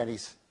wouldn't make any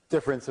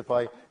difference if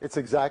it's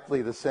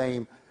exactly the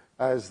same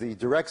as the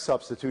direct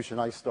substitution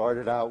I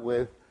started out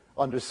with.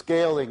 Under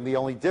scaling, the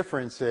only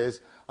difference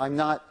is I'm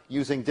not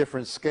using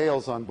different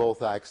scales on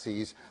both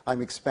axes.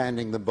 I'm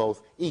expanding them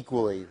both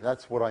equally.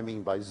 That's what I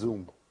mean by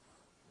zoom.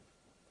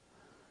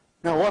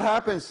 Now, what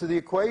happens to the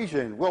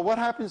equation? Well, what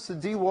happens to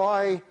dy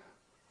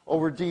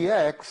over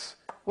dx?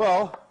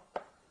 Well,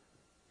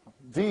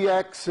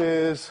 dx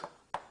is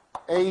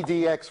a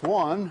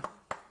dx1,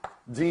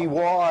 dy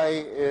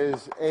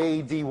is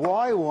a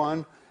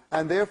dy1,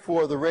 and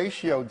therefore the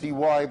ratio dy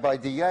by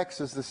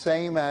dx is the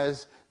same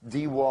as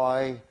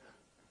dy1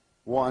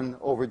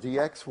 over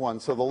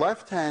dx1. So the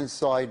left-hand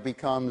side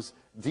becomes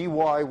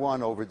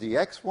dy1 over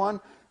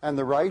dx1, and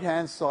the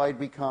right-hand side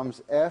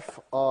becomes f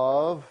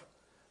of,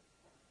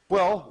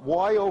 well,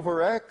 y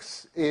over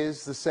x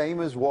is the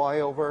same as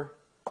y over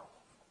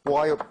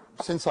y.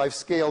 Since I've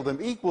scaled them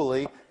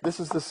equally, this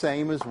is the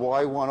same as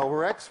y1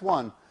 over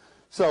x1.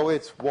 So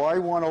it's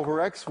y1 over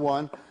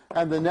x1,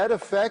 and the net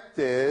effect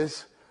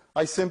is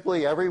I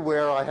simply,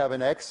 everywhere I have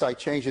an x, I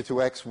change it to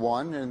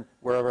x1, and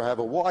wherever I have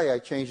a y, I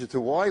change it to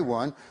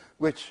y1,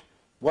 which,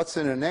 what's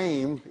in a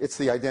name? It's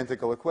the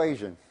identical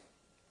equation.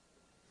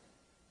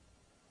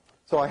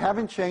 So I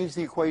haven't changed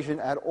the equation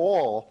at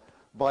all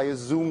by a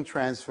zoom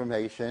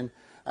transformation,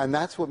 and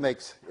that's what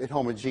makes it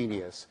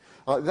homogeneous.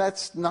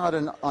 That's not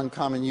an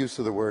uncommon use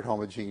of the word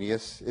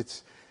homogeneous.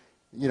 It's,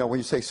 you know, when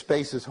you say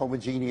space is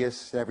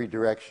homogeneous in every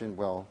direction,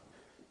 well,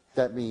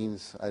 that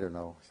means, I don't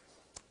know,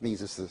 it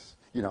means it's this,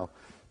 you know,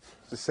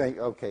 the same,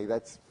 okay,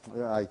 that's,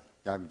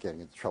 I'm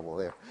getting into trouble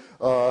there.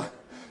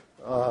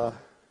 I'll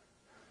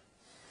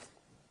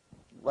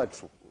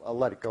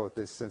let it go with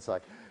this since I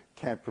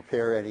can't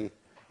prepare any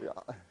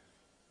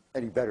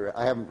better,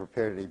 I haven't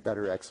prepared any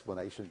better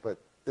explanation, but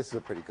this is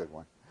a pretty good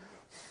one.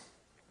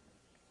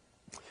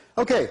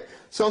 Okay,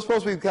 so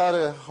suppose we've got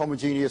a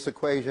homogeneous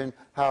equation.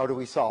 How do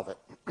we solve it?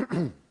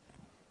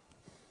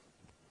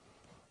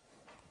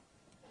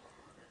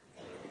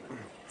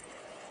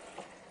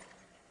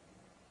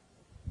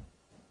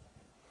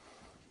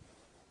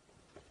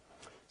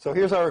 So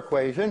here's our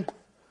equation,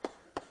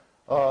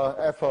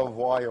 f of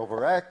y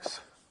over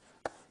x.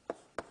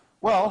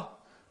 Well,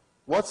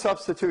 what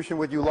substitution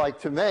would you like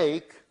to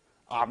make?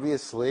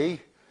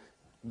 Obviously,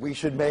 we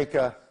should make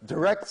a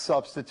direct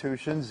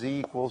substitution, z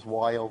equals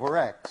y over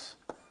x.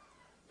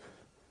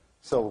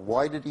 So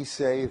why did he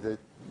say that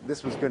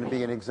this was going to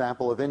be an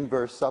example of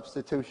inverse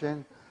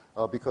substitution?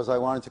 Because I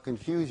wanted to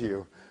confuse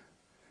you.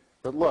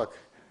 But look,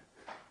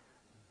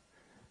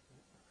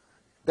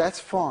 that's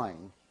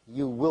fine.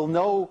 You will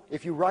know,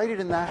 if you write it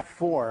in that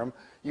form,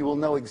 you will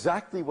know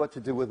exactly what to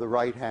do with the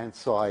right-hand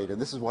side.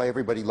 And this is why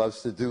everybody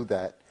loves to do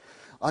that.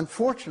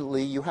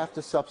 Unfortunately, you have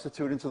to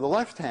substitute into the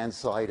left-hand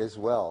side as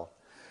well.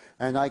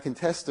 And I can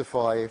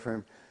testify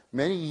from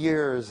many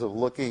years of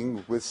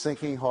looking with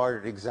sinking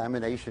heart at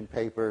examination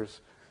papers,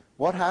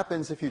 what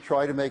happens if you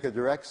try to make a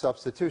direct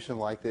substitution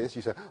like this?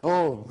 You say,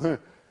 oh,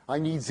 I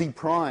need z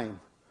prime.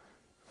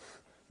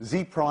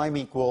 Z prime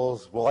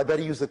equals, well, I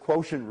better use the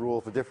quotient rule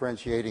for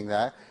differentiating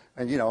that.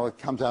 And, you know, it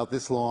comes out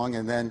this long,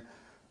 and then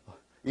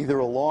either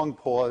a long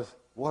pause,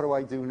 what do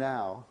I do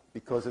now?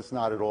 Because it's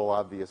not at all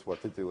obvious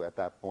what to do at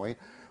that point.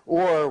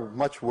 Or,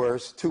 much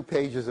worse, 2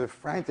 pages of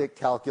frantic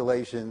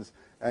calculations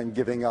and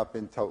giving up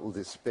in total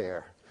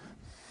despair.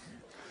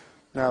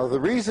 Now, the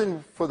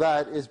reason for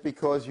that is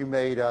because you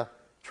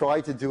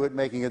tried to do it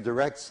making a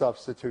direct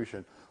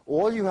substitution.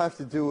 All you have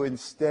to do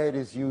instead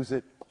is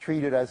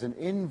treat it as an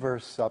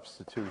inverse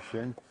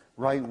substitution,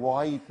 write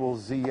y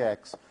equals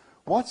zx.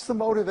 What's the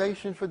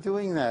motivation for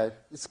doing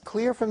that? It's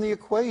clear from the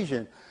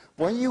equation.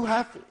 When you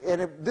have,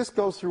 this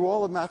goes through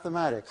all of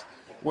mathematics,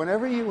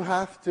 whenever you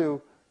have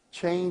to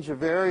change a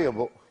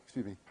variable,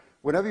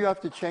 whenever you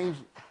have to change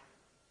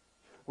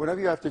whenever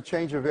you have to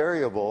change a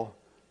variable,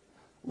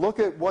 look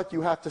at what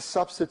you have to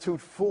substitute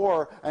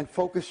for and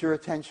focus your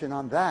attention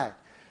on that.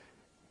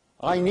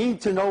 I need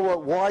to know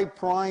what y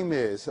prime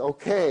is.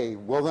 Okay,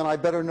 well then I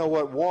better know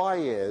what y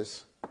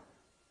is.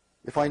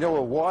 If I know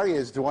what y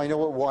is, do I know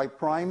what y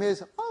prime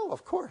is? Oh,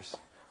 of course.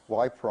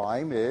 Y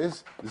prime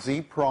is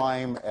z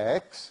prime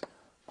x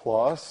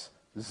plus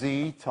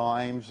z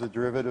times the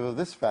derivative of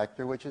this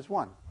factor, which is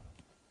 1.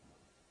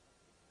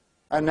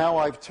 And now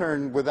I've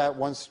turned, with that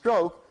one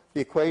stroke, the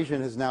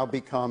equation has now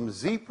become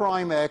z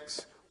prime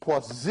x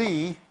plus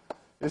z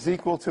is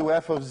equal to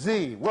f of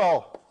z.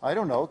 Well, I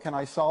don't know. Can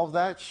I solve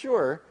that?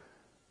 Sure.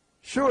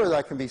 Sure,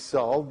 that can be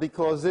solved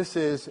because this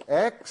is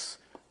x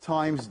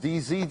times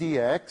dz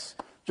dx.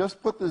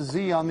 Just put the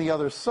z on the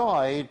other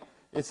side.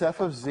 It's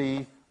f of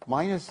z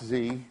minus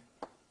z.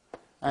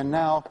 And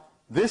now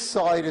this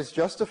side is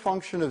just a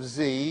function of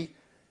z.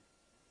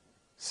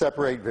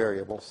 Separate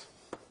variables.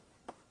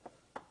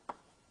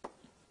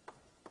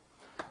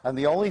 And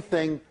the only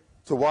thing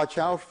to watch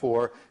out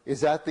for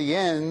is at the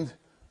end,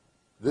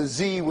 the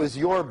z was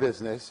your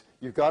business.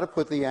 You've got to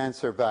put the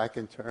answer back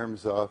in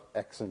terms of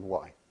x and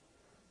y.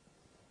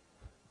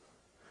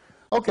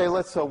 Okay,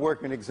 let's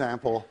work an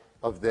example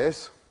of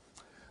this.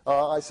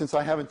 Since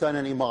I haven't done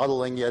any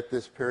modeling yet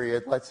this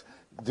period, let's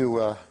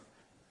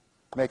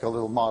make a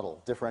little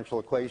model, differential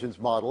equations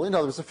model. In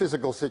other words, a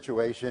physical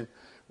situation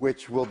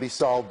which will be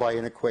solved by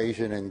an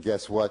equation, and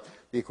guess what?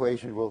 The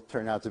equation will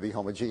turn out to be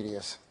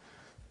homogeneous.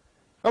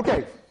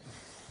 Okay.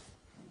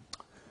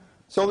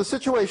 So the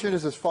situation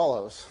is as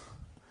follows.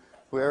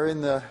 We're in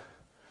the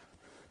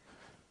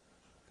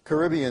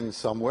Caribbean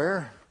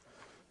somewhere,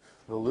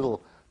 a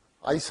little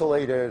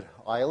isolated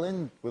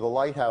island with a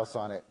lighthouse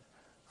on it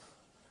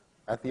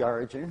at the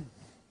origin,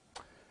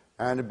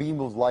 and a beam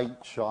of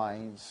light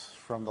shines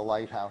from the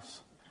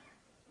lighthouse.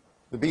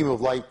 The beam of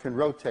light can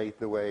rotate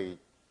the way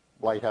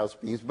lighthouse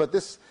beams, but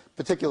this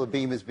particular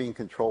beam is being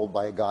controlled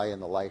by a guy in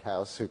the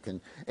lighthouse who can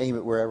aim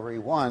it wherever he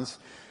wants.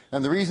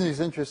 And the reason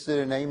he's interested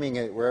in aiming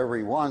it wherever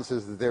he wants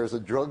is that there's a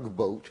drug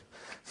boat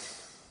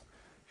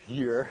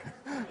here,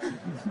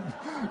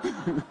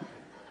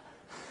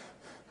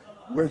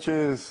 which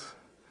has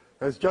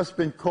just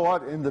been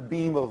caught in the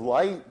beam of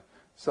light,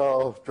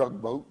 so drug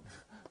boat.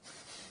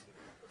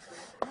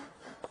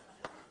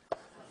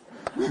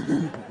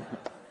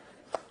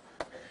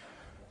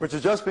 Which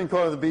has just been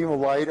caught in the beam of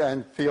light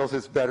and feels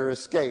it's better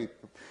escape.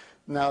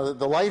 Now,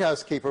 the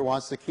lighthouse keeper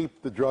wants to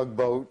keep the drug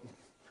boat,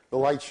 the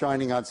light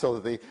shining on, so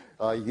that the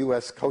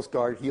U.S. Coast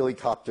Guard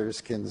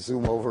helicopters can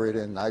zoom over it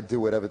and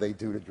do whatever they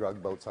do to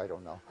drug boats. I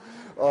don't know.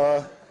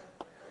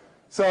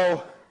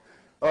 So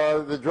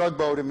the drug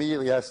boat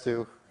immediately has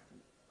to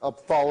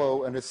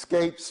follow an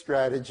escape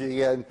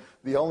strategy, and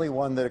the only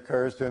one that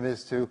occurs to him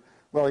is to,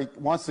 well, he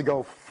wants to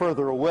go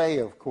further away,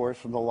 of course,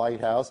 from the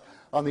lighthouse.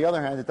 On the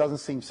other hand, it doesn't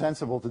seem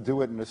sensible to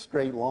do it in a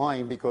straight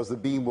line because the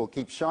beam will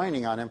keep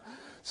shining on him.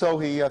 So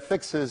he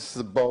fixes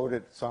the boat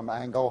at some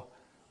angle,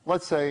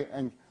 let's say,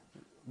 and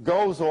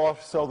goes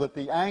off so that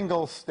the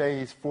angle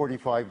stays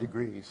 45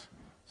 degrees.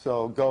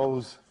 So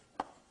goes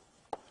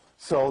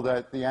so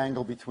that the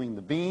angle between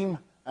the beam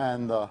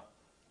and the,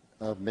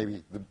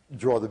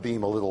 draw the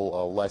beam a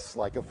little less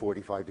like a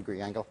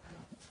 45-degree angle.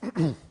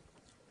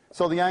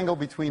 So the angle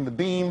between the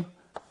beam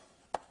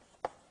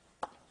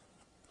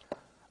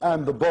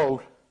and the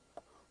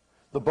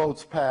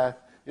boat's path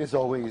is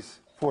always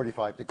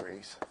 45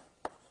 degrees.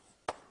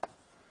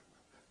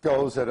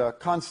 Goes at a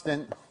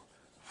constant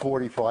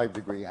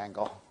 45-degree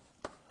angle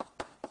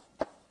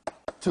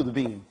to the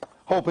beam,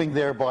 hoping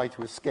thereby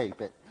to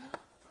escape it.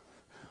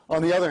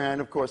 On the other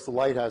hand, of course, the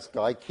lighthouse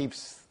guy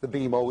keeps the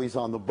beam always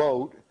on the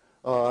boat,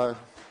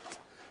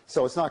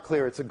 so it's not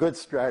clear it's a good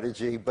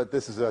strategy, but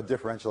this is a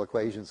differential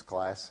equations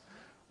class.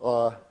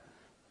 The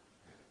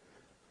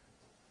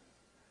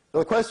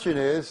question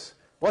is,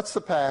 what's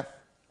the path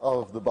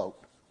of the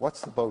boat?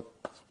 What's the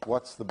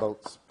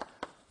boat's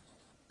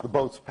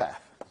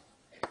path?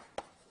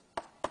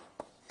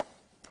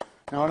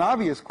 Now, an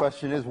obvious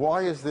question is,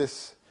 why is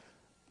this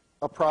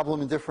a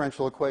problem in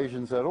differential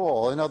equations at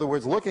all? In other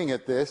words, looking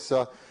at this,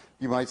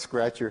 you might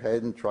scratch your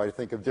head and try to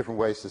think of different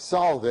ways to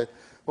solve it.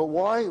 But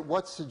why?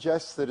 What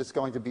suggests that it's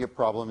going to be a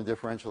problem in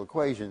differential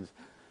equations?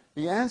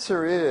 The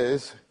answer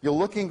is, you're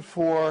looking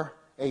for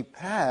a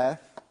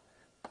path.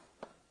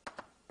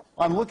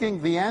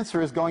 The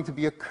answer is going to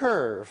be a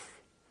curve.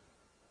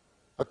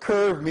 A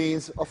curve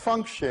means a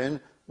function.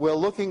 We're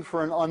looking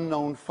for an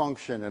unknown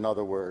function, in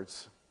other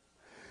words.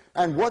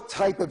 And what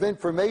type of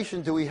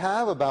information do we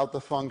have about the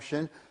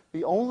function?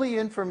 The only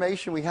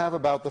information we have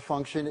about the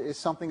function is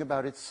something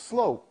about its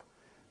slope.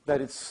 That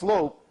its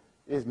slope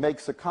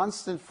makes a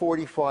constant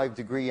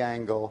 45-degree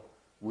angle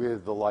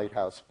with the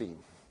lighthouse beam.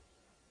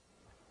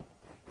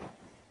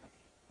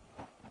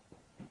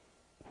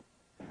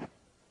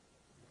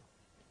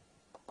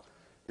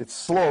 Its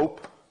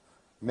slope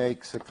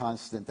makes a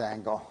constant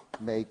angle,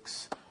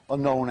 makes a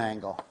known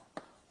angle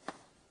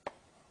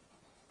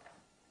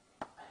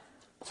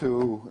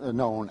to a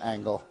known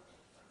angle.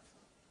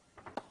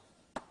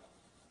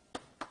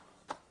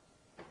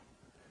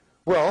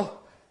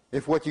 Well,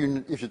 if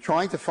you're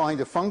trying to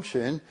find a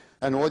function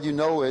and all you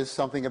know is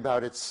something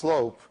about its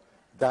slope,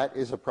 that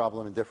is a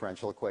problem in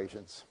differential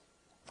equations.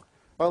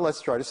 Well,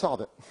 let's try to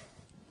solve it.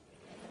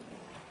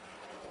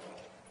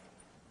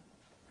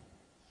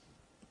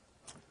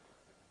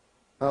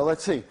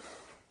 Let's see.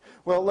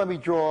 Well, let me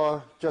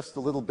draw just a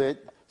little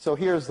bit. So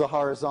here's the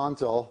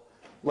horizontal.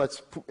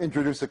 Let's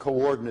introduce a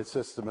coordinate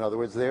system. In other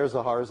words, there's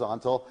a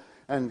horizontal,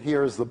 and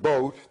here's the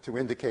boat to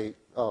indicate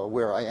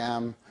where I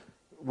am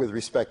with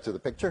respect to the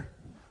picture.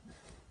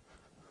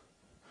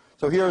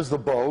 So here's the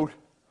boat.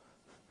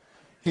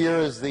 Here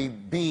is the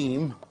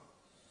beam.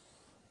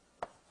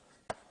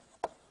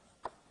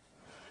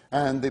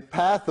 And the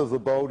path of the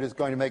boat is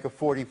going to make a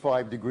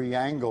 45-degree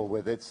angle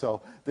with it.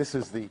 So this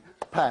is the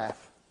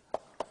path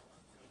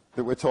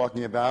that we're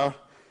talking about.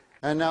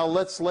 And now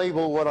let's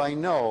label what I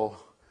know.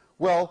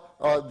 Well,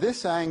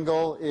 this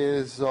angle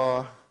is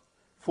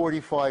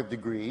 45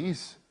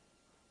 degrees.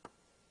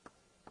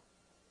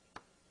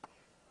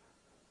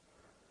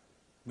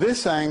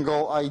 This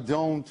angle I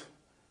don't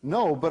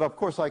know, but of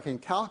course I can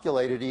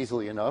calculate it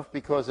easily enough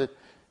because it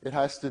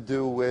has to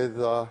do with,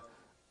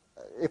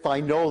 if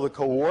I know the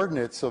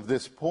coordinates of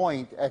this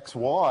point, x,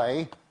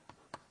 y,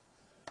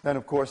 then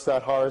of course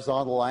that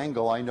horizontal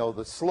angle, I know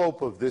the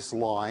slope of this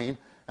line,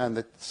 and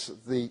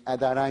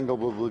that angle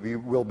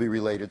will be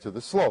related to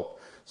the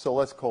slope. So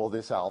let's call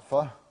this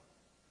alpha.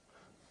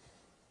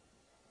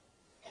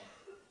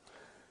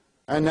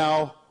 And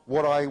now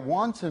what I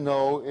want to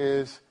know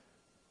is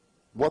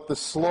what the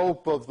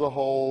slope of the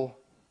whole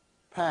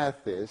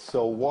path is.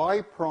 So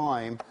y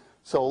prime,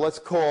 so let's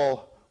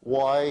call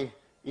y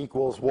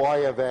equals y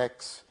of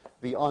x,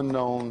 the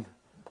unknown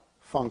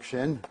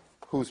function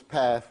whose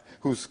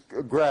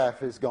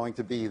graph is going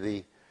to be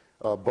the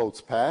boat's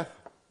path.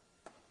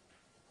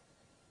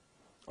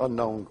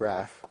 Unknown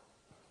graph.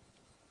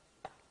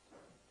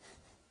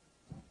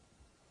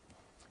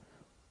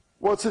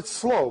 What's its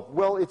slope?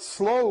 Well, its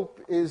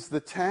slope is the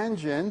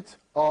tangent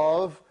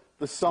of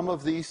the sum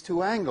of these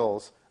two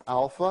angles,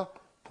 alpha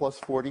plus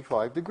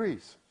 45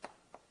 degrees.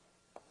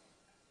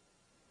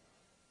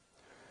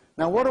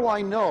 Now, what do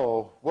I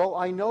know? Well,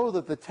 I know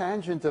that the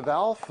tangent of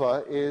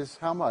alpha is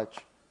how much?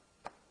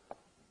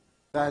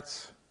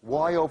 That's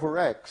y over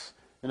x.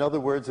 In other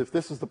words, if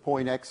this is the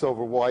point x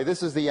over y,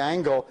 this is the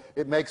angle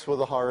it makes with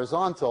the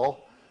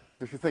horizontal.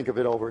 If you think of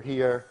it over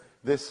here,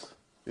 this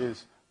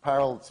is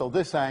parallel. So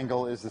this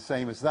angle is the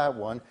same as that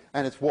one,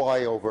 and it's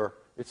y over,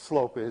 its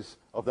slope is,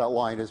 of that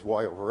line is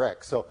y over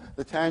x. So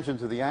the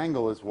tangent of the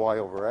angle is y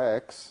over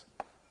x.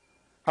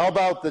 How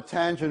about the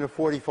tangent of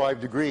 45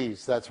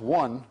 degrees? That's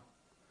 1.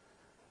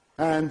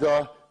 And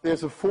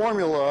there's a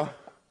formula.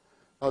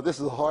 This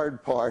is the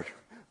hard part.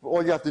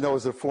 All you have to know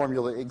is the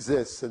formula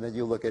exists, and then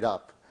you look it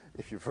up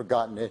if you've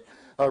forgotten it,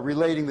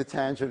 relating the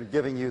tangent,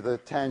 giving you the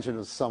tangent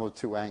of the sum of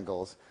two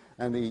angles.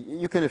 And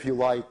you can, if you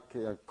like,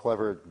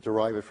 clever,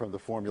 derive it from the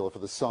formula for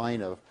the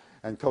sine of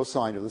and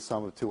cosine of the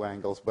sum of two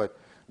angles, but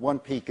one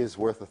peek is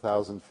worth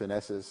 1,000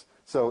 finesses.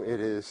 So it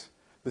is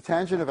the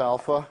tangent of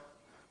alpha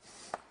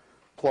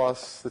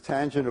plus the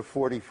tangent of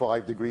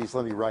 45 degrees,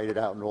 let me write it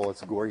out in all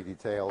its gory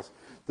details,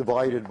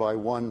 divided by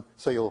 1,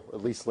 so you'll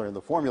at least learn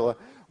the formula,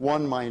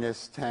 1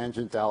 minus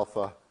tangent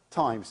alpha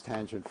times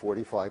tangent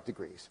 45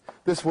 degrees.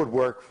 This would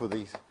work for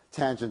the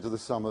tangent of the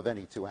sum of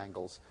any two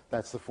angles.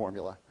 That's the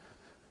formula.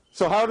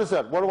 So how does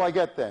that, what do I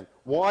get then?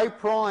 Y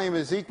prime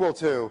is equal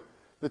to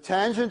the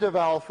tangent of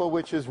alpha,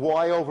 which is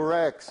y over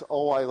x.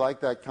 Oh, I like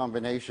that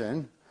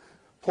combination.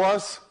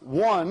 Plus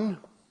 1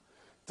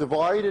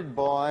 divided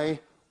by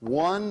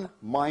 1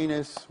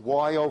 minus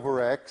y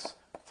over x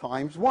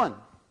times 1.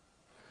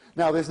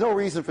 Now, there's no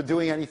reason for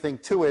doing anything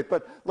to it,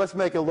 but let's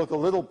make it look a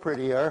little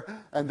prettier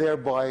and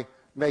thereby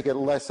make it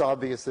less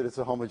obvious that it's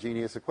a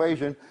homogeneous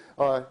equation.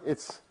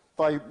 If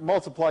I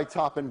multiply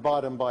top and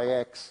bottom by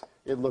x,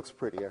 it looks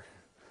prettier.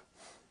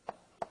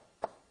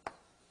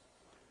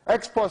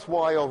 X plus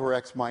y over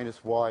x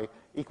minus y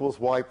equals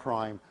y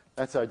prime.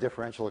 That's our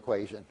differential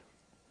equation.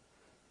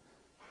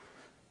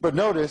 But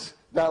notice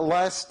that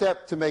last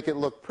step to make it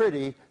look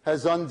pretty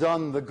has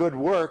undone the good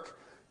work.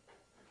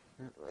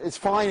 It's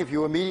fine if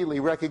you immediately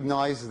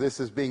recognize this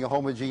as being a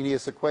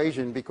homogeneous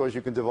equation because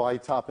you can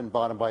divide top and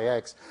bottom by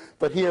x.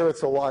 But here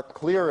it's a lot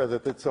clearer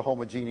that it's a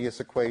homogeneous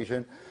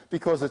equation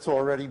because it's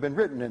already been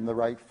written in the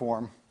right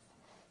form.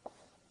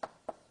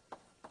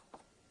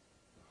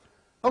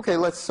 Okay,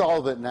 let's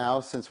solve it now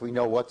since we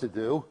know what to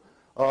do.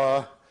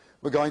 We're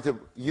going to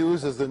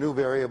use as the new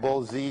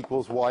variable z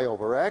equals y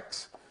over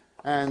x.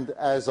 And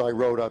as I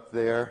wrote up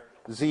there,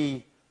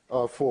 z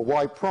for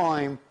y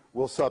prime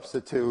will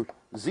substitute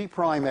z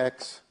prime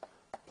x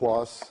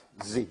plus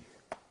z.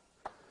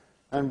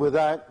 And with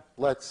that,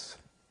 let's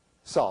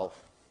solve.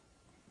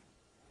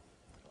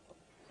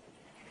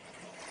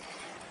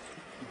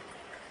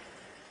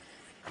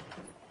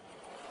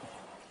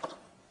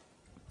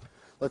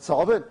 Let's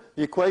solve it.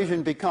 The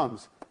equation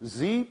becomes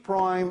z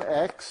prime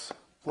x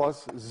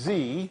plus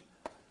z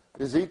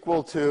is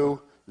equal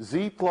to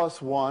z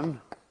plus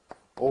 1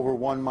 over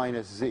 1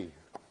 minus z.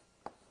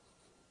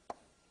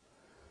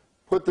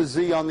 put the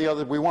z on the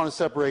other. We want to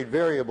separate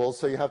variables,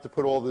 so you have to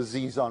put all the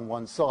z's on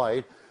one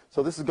side.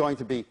 So this is going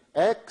to be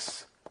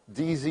x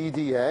dz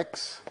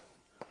dx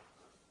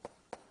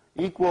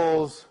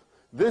equals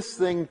this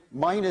thing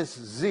minus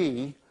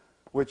z,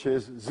 which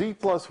is z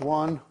plus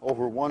 1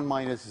 over 1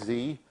 minus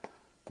z,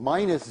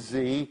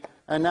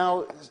 and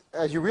now,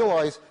 as you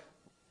realize,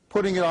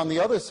 putting it on the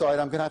other side,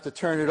 I'm going to have to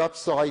turn it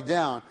upside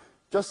down.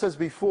 Just as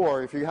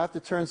before, if you have to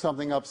turn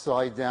something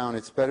upside down,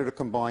 it's better to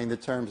combine the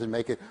terms and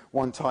make it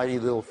one tiny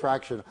little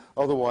fraction.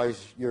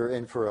 Otherwise, you're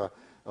in for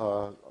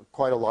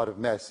quite a lot of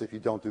mess if you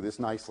don't do this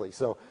nicely.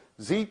 So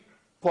z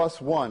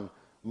plus 1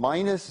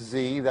 minus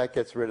z, that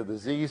gets rid of the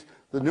z's.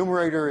 The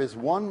numerator is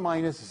 1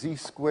 minus z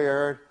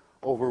squared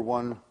over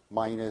 1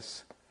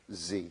 minus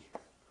z.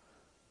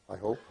 I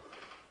hope.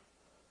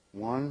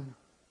 1,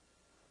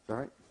 is that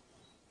right?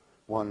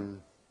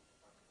 1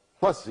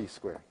 plus z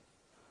squared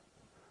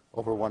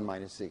over 1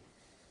 minus z.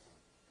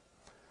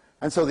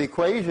 And so the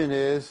equation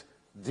is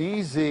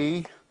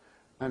dz,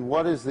 and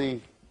what is the,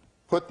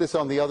 put this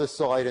on the other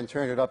side and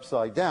turn it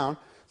upside down,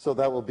 so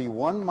that will be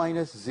 1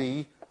 minus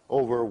z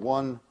over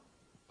 1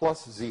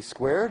 plus z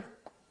squared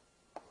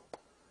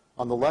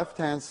on the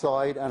left-hand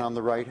side, and on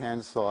the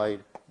right-hand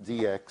side,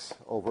 dx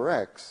over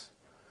x.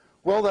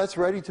 Well, that's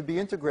ready to be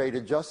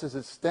integrated just as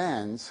it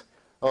stands.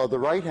 The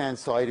right-hand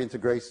side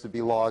integrates to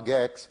be log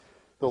x.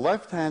 The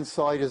left-hand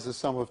side is the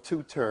sum of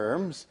two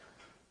terms.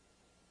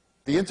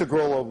 The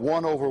integral of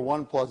 1 over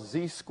 1 plus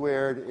z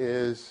squared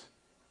is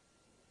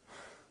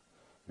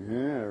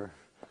the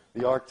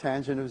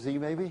arctangent of z,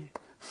 maybe?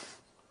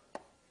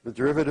 The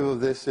derivative of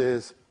this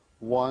is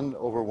 1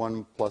 over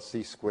 1 plus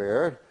z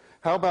squared.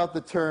 How about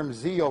the term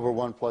z over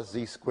 1 plus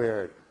z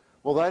squared?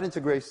 Well, that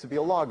integrates to be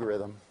a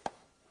logarithm.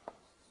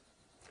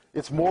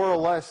 It's more or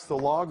less the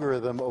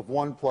logarithm of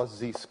 1 plus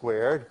z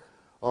squared.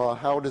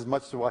 How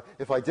much do I,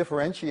 if I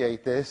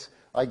differentiate this,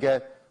 I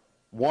get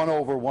 1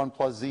 over 1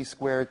 plus z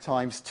squared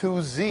times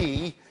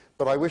 2z,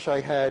 but I wish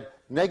I had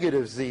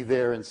negative z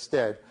there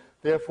instead.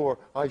 Therefore,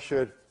 I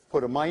should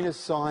put a minus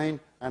sign,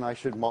 and I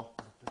should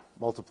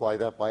multiply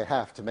that by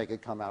half to make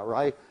it come out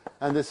right.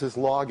 And this is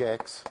log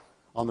x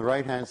on the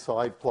right-hand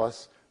side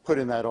plus put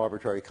in that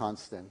arbitrary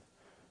constant.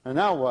 And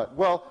now what?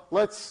 Well,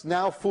 let's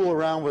now fool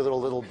around with it a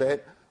little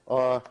bit.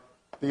 The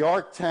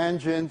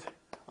arctangent,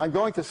 I'm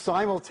going to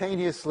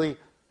simultaneously,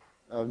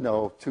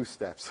 no, two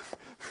steps.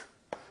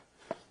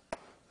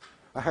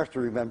 I have to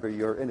remember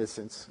your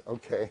innocence,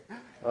 okay?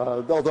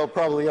 Although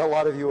probably a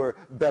lot of you are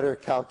better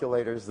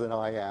calculators than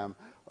I am.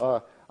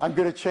 I'm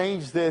going to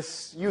change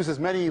this, use as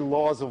many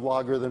laws of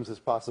logarithms as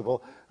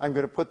possible. I'm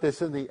going to put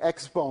this in the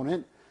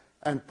exponent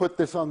and put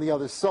this on the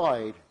other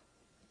side.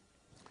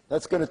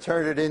 That's going to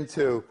turn it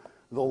into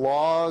the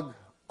log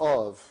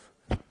of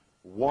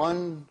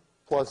 1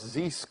 plus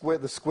z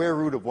squared, the square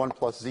root of 1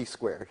 plus z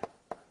squared.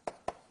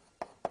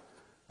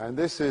 And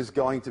this is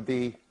going to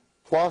be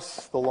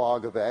plus the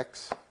log of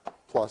x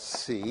plus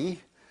c.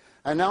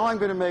 And now I'm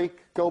going to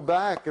go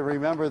back and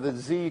remember that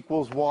z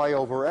equals y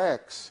over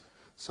x.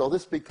 So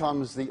this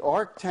becomes the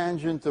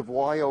arctangent of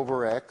y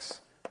over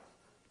x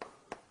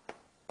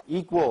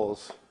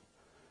equals,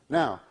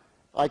 now,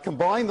 I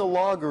combine the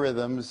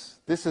logarithms.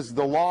 This is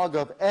the log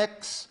of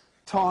x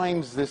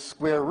times this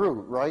square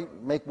root, right?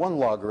 Make one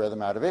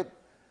logarithm out of it.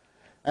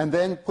 And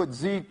then put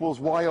z equals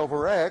y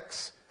over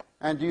x.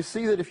 And you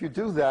see that if you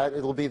do that,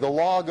 it'll be the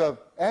log of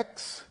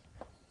x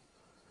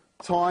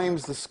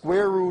times the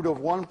square root of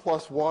 1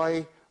 plus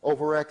y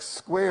over x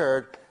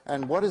squared.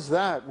 And what is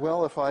that?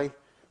 Well, if I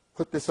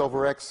put this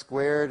over x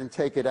squared and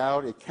take it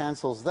out, it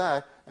cancels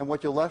that. And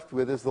what you're left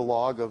with is the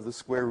log of the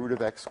square root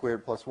of x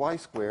squared plus y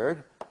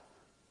squared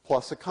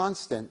plus a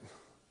constant.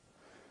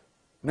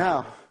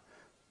 Now,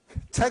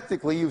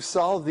 technically, you've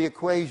solved the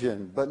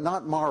equation, but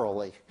not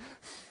morally.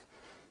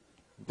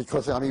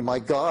 Because, I mean, my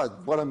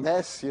God, what a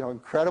mess,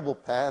 incredible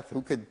path.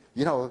 Who could,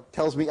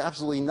 tells me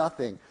absolutely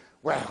nothing.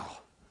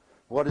 Well,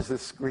 what is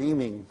this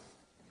screaming?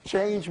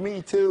 Change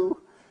me to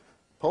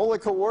polar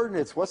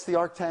coordinates. What's the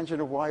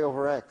arctangent of y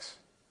over x?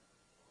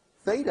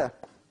 Theta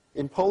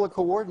in polar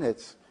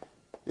coordinates.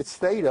 It's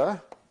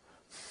theta.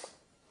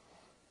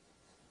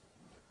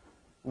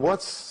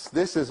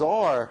 This is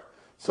r.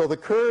 So the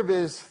curve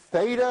is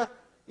theta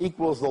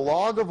equals the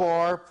log of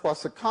r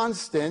plus a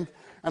constant.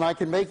 And I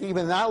can make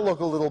even that look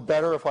a little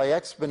better if I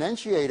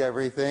exponentiate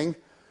everything.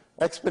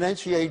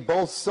 Exponentiate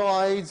both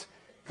sides,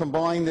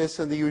 combine this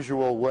in the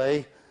usual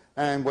way,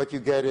 and what you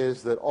get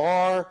is that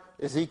r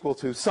is equal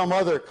to some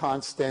other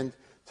constant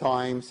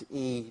times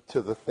e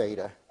to the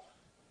theta.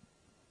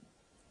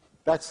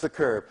 That's the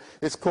curve.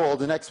 It's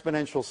called an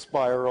exponential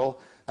spiral,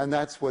 and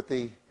that's what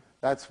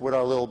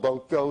our little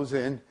boat goes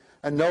in.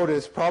 And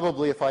notice,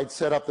 probably if I'd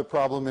set up the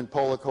problem in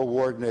polar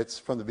coordinates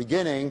from the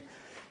beginning,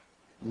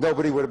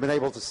 nobody would have been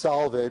able to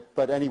solve it,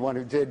 but anyone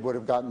who did would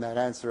have gotten that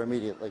answer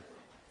immediately.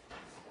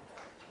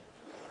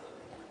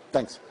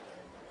 Thanks.